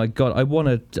 oh my God, I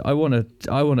wanna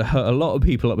hurt a lot of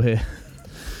people up here.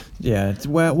 Yeah,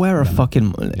 wear a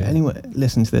fucking anyone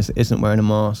listen to this isn't wearing a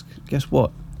mask. Guess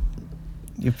what?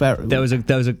 You're very. There was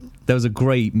a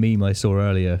great meme I saw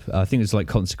earlier. I think it's like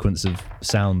Consequence of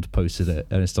Sound posted it,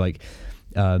 and it's like,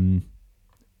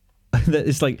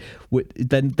 it's like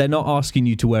they're not asking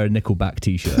you to wear a Nickelback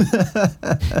t-shirt.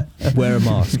 Wear a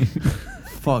mask.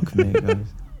 Fuck me, guys.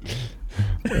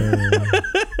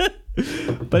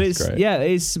 But it's great. yeah,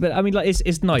 it's. But I mean, like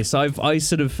it's nice. I've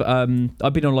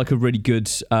been on like a really good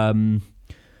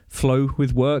flow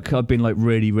with work. I've been like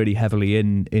really heavily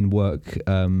in work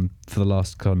for the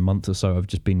last kind of month or so. I've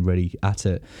just been really at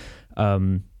it,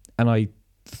 and I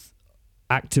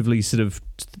actively sort of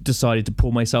decided to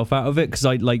pull myself out of it because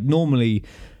I like normally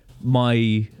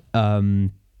my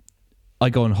I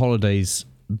go on holidays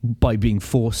by being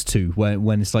forced to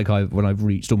when it's like when I've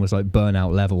reached almost like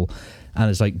burnout level. And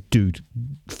it's like, dude,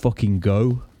 fucking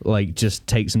go. Like, just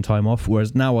take some time off.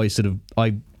 Whereas now I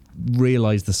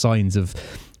realize the signs of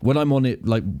when I'm on it,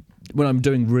 like when I'm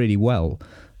doing really well,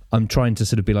 I'm trying to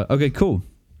sort of be like, okay, cool.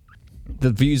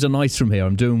 The views are nice from here.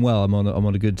 I'm doing well. I'm on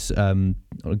a good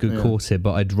course here.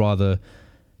 But I'd rather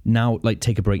now like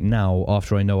take a break now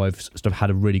after I know I've sort of had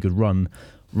a really good run,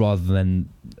 rather than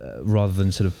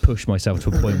sort of push myself to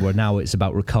a point where now it's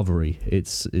about recovery.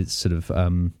 It's sort of.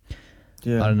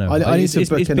 Yeah, I don't know. I need to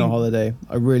book in a holiday.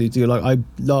 I really do. Like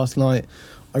last night,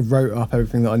 I wrote up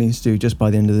everything that I need to do just by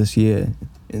the end of this year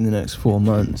in the next 4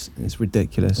 months. It's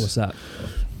ridiculous. What's that?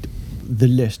 The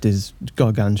list is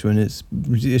gargantuan. It's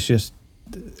just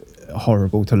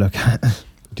horrible to look at. Do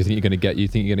you think you're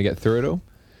gonna get through it all?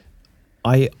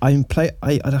 I don't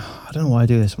know why I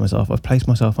do this to myself. I've placed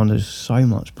myself under so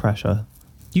much pressure.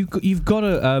 You've got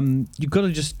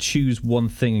to just choose one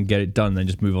thing and get it done, then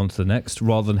just move on to the next,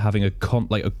 rather than having a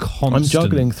constant. I'm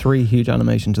juggling 3 huge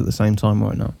animations at the same time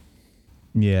right now.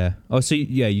 Yeah. Oh, so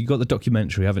you got the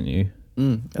documentary, haven't you?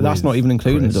 That's not even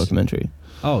including the documentary.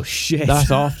 Oh shit. That's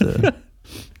after.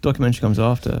 Documentary comes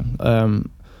after.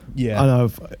 Yeah.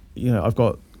 And I've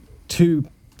got 2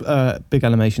 big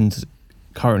animations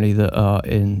currently that are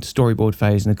in storyboard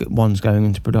phase, and one's going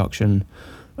into production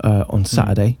on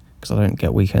Saturday. Because I don't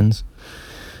get weekends.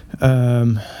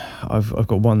 I've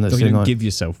got one that's. You don't give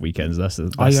yourself weekends.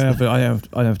 I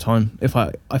have time if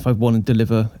I want to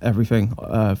deliver everything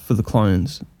for the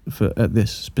clients at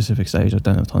this specific stage. I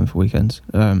don't have time for weekends.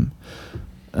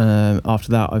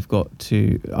 After that, I've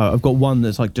got one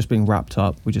that's like just being wrapped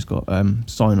up. We just got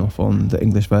sign off on the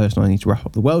English version. I need to wrap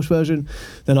up the Welsh version.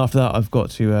 Then after that, I've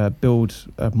got to build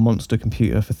a monster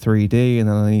computer for 3D, and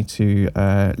then I need to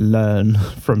learn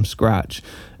from scratch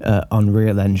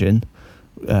Unreal Engine.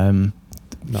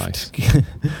 Nice.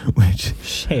 Which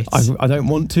shit. I don't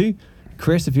want to.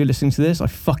 Chris, if you're listening to this, I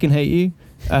fucking hate you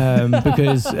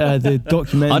because the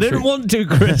documentary. I didn't want to,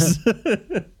 Chris.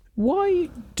 Why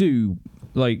do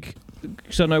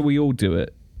because I know we all do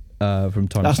it from time to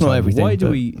time. That's not everything. Why do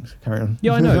we? Carry on.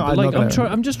 Yeah, I know. But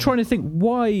I'm just trying to think.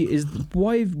 Why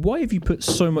have you put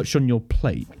so much on your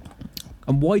plate?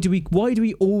 And why do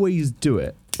we always do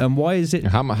it? And why is it?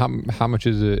 How much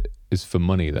is for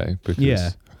money though?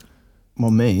 Because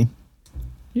well, me.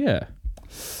 Yeah.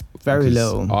 Very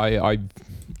little. I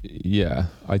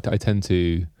tend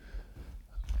to.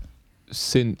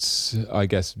 Since I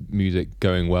guess music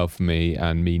going well for me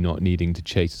and me not needing to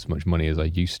chase as much money as I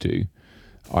used to,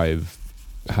 I've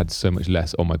had so much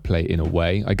less on my plate in a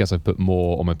way. I guess I've put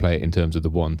more on my plate in terms of the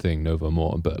one thing, Nova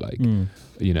More, but I can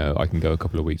go a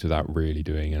couple of weeks without really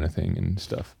doing anything and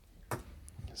stuff.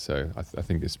 So I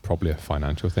think it's probably a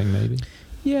financial thing maybe.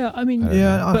 Yeah, I mean,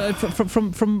 Yeah, but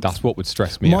from That's what would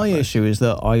stress me out. my though. issue is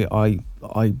that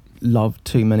I love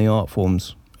too many art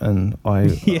forms, and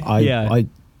I'm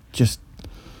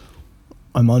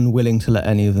unwilling to let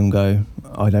any of them go.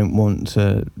 I don't want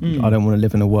to. I don't want to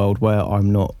live in a world where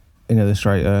I'm not an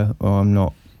illustrator or I'm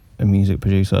not a music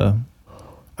producer,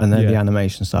 and then the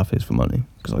animation stuff is for money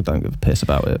because I don't give a piss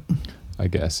about it. I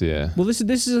guess, yeah. Well, this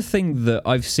is a thing that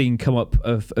I've seen come up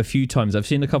a few times. I've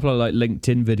seen a couple of like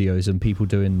LinkedIn videos and people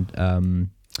doing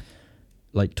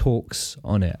like talks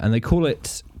on it, and they call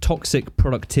it toxic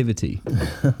productivity.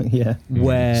 Yeah,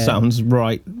 where sounds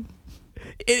right.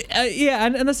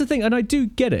 And that's the thing, and I do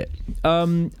get it.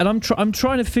 And I'm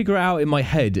trying to figure it out in my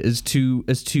head as to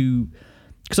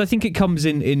because I think it comes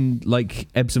in like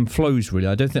ebbs and flows. Really,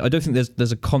 I don't think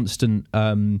there's a constant.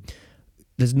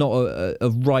 There's not a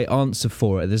right answer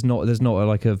for it. There's not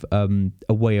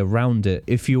a way around it.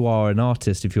 If you are an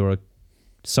artist, if you're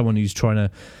someone who's trying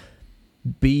to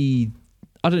be,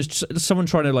 I don't know, someone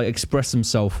trying to like express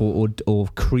themselves or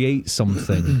create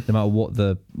something, no matter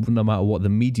what the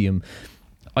medium,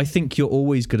 I think you're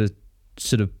always going to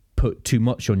sort of put too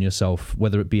much on yourself,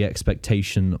 whether it be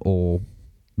expectation or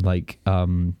like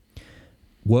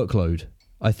workload.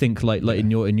 I think like in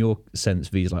your sense,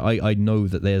 Veez, like I know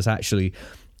that there's actually,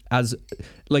 as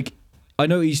like I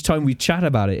know each time we chat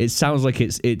about it, it sounds like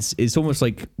it's almost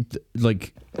like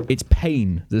it's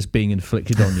pain that's being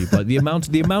inflicted on you. But the amount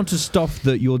of stuff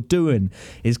that you're doing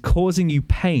is causing you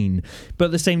pain. But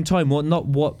at the same time, what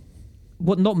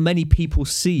not many people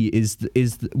see is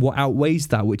what outweighs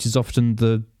that, which is often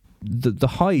the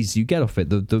highs you get off it,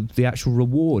 the actual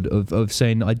reward of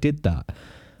saying I did that,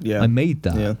 I made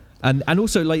that. Yeah. And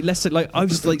also like less like I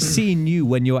was like seeing you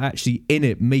when you're actually in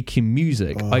it making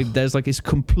music. There's like it's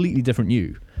completely different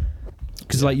you,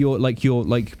 because like you're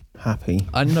happy.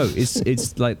 I know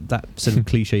it's like that sort of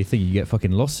cliche thing, you get fucking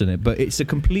lost in it, but it's a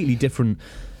completely different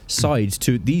side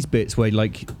to these bits where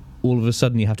like all of a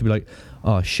sudden you have to be like,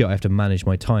 oh shit, I have to manage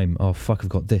my time. Oh fuck, I've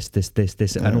got this,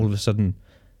 and all of a sudden.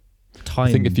 Time.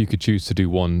 I think if you could choose to do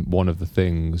one of the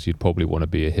things, you'd probably want to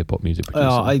be a hip hop music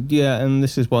producer. And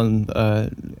this is one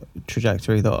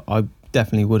trajectory that I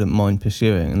definitely wouldn't mind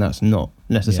pursuing, and that's not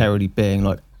necessarily being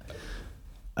like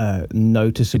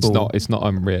noticeable. It's not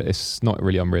unreal. It's not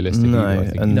really unrealistic. No, either,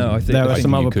 I think there are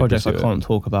some other projects I it. can't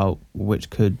talk about, which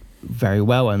could very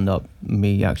well end up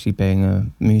me actually being a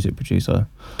music producer.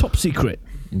 Top secret.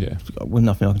 Yeah, with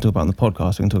nothing I can talk about on the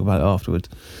podcast. We can talk about it afterwards.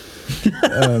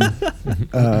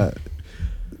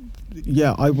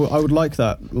 I would like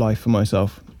that life for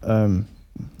myself,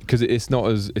 because it's not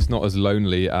as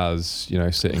lonely as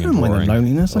sitting and and drawing.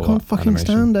 Loneliness, I can't fucking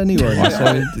stand anyone.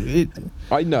 So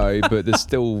I know, but there's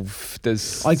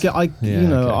I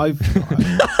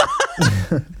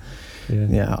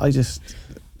just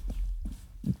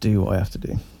do what I have to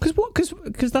do.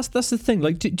 Because that's the thing.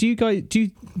 Like, do you guys do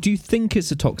you think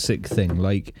it's a toxic thing?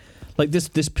 Like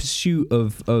this pursuit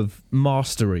of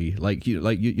mastery. Like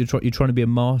you're trying to be a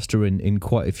master in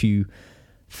quite a few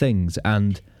things,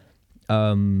 and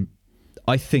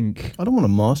I think I don't want to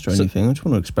master anything. I just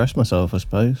want to express myself, I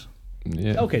suppose.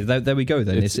 Yeah. Okay, there we go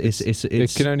then.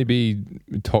 It can only be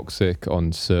toxic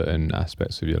on certain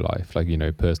aspects of your life, like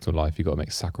personal life. You got to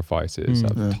make sacrifices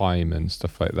of time and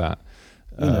stuff like that.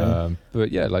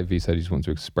 But yeah, like V said, he just wants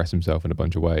to express himself in a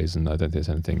bunch of ways, and I don't think there's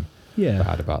anything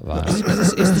bad about that.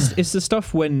 It's the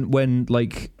stuff when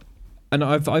like, and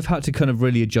I've had to kind of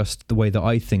really adjust the way that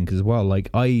I think as well.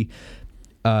 Like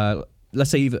let's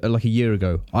say even like a year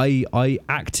ago, I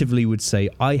actively would say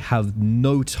I have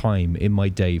no time in my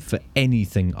day for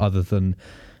anything other than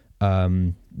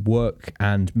work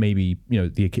and maybe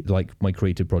like my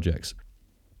creative projects.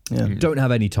 Yeah. Don't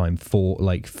have any time for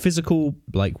like physical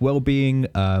like well-being,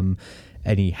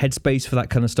 any headspace for that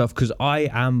kind of stuff, because I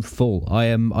am full.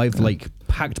 I've like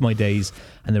packed my days,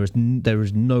 and there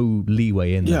is no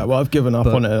leeway in that. Yeah, well, I've given up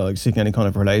on it, like seeking any kind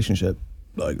of relationship.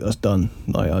 Like that's done.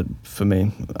 Like for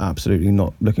me, absolutely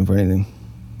not looking for anything.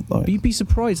 Like, but you'd be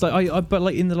surprised. Like but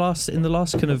like in the last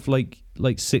kind of like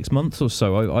 6 months or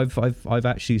so, I've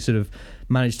actually sort of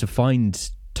managed to find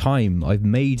time. I've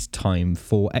made time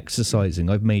for exercising.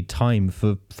 I've made time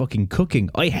for fucking cooking.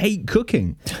 I hate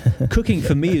cooking. Cooking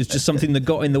for me is just something that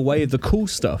got in the way of the cool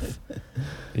stuff. Yeah.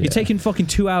 You're taking fucking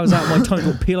 2 hours out of my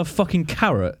time to peel a fucking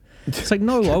carrot. It's like,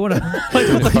 no, I want to.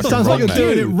 It sounds like you're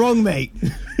doing it wrong, mate.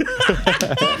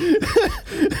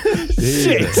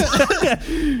 Shit.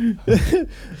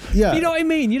 Yeah. You know what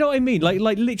I mean?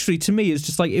 Like literally, to me, it's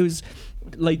just like it was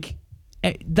like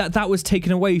that was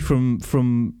taken away from.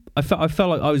 I felt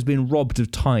like I was being robbed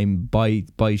of time by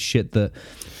shit that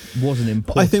wasn't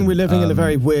important. I think we're living in a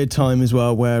very weird time as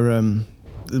well, where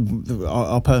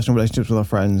our personal relationships with our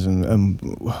friends and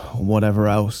whatever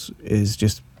else is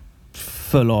just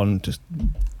full on, just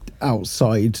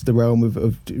outside the realm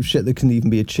of shit that can even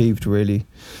be achieved really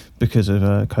because of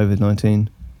COVID-19.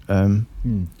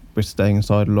 We're staying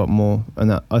inside a lot more, and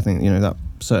that, I think, that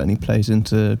certainly plays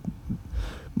into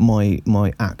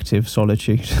my active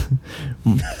solitude.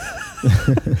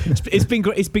 It's been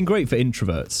great. It's been great for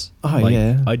introverts. Oh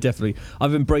yeah,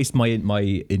 I've embraced my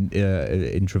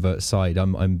introvert side.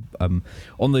 I'm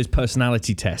on those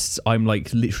personality tests. I'm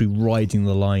like literally riding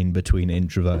the line between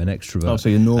introvert and extrovert. Oh, so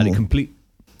you're normal. And it complete.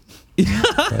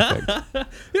 Perfect.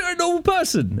 You're a normal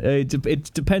person.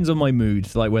 It depends on my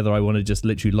mood, like whether I want to just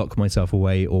literally lock myself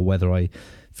away or whether I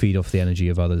feed off the energy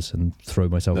of others and throw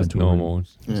myself That's into normal. a room.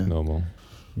 It's normal.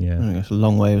 Yeah, I think it's a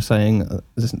long way of saying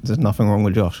there's nothing wrong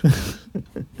with Josh.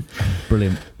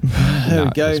 brilliant. There we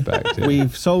That go. perspective.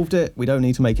 We've solved it. We don't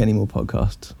need to make any more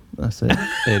podcasts. That's it.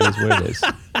 It is what it is.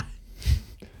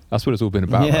 That's what it's all been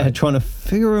about. Yeah, right? trying to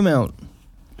figure him out.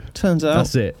 Turns out,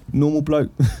 That's it. normal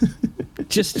bloke.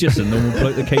 Just a normal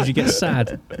bloke that occasionally gets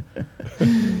sad.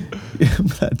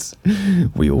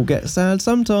 We all get sad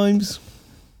sometimes.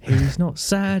 He's not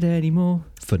sad anymore.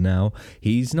 For now.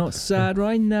 He's not sad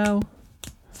right now.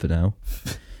 For now.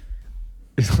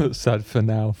 It's not sad for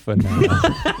now.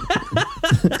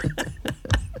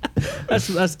 That's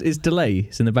it's delay.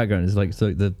 It's in the background. It's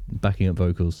like the backing up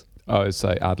vocals. Oh, it's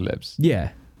like ad libs.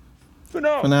 Yeah. For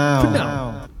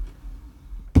now.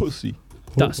 Pussy.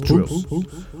 That's drill.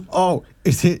 Oh,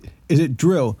 is it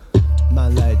drill?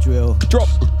 Man like drill. Drop.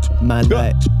 Man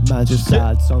just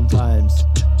sad sometimes.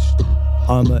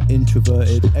 I'm an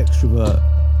introverted extrovert.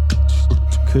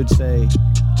 Could say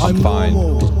I'm fine.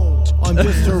 normal. I'm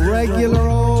just a regular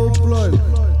old bloke.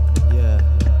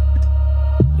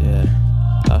 Yeah,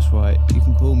 that's right. You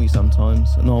can call me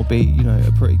sometimes, and I'll be,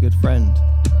 a pretty good friend.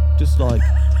 Just like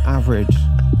average.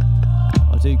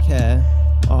 I do care.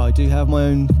 I do have my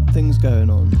own things going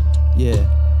on. Yeah,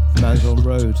 man's on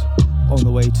road, on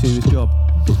the way to his job.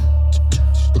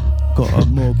 Got a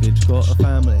mortgage, got a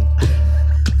family.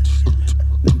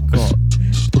 Got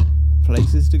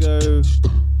places to go,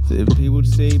 people to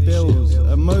see, bills,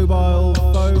 a mobile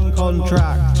phone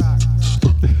contract,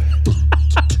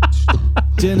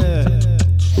 dinner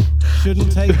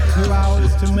shouldn't take 2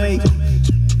 hours to make.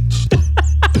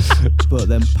 But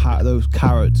then those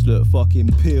carrots look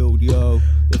fucking peeled, yo.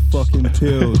 They're fucking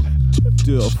peeled.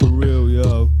 Do it for real,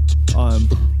 yo. I'm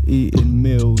eating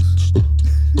meals,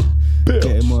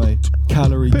 getting my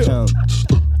calorie count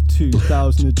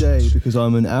 2,000 a day because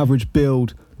I'm an average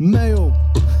build male.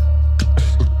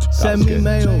 Send me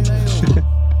mail.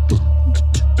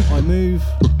 I move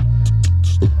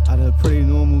at a pretty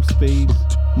normal speed.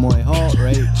 My heart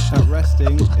rate at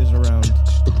resting is around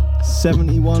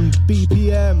 71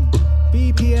 BPM.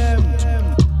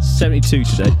 72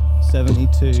 today.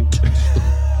 72.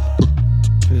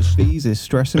 Because Veez is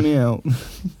stressing me out.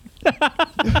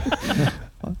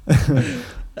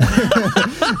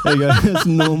 There you go. That's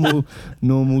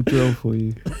normal drill for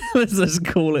you. Let's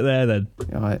call it there then.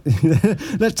 All right.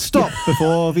 Let's stop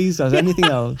before Veez does anything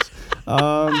else.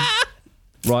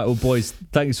 Right, well, boys,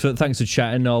 thanks for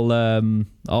chatting.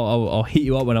 I'll heat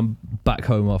you up when I'm back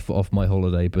home off my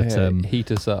holiday. But heat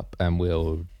us up and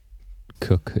we'll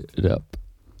cook it up.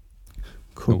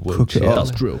 Cook it up.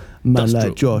 That's drill. Man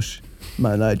like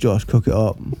Josh, cook it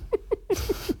up.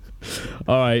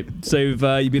 All right, so you've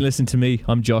been listening to me.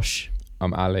 I'm Josh.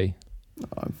 I'm Ali.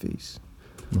 I'm Veez.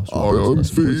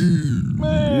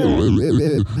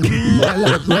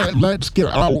 Let's get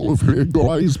out of here,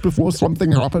 guys, before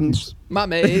something happens.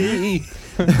 Mummy!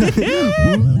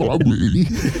 Mommy.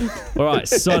 All right,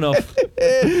 sign off.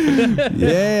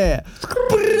 Yeah.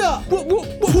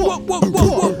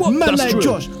 Man That's like drill.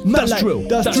 Josh. Man That's like drill.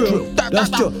 That's drill. That's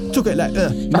drill. Took it like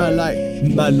man like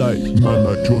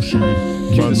Joshy.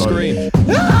 Cue Man the like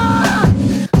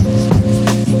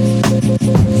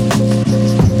scream.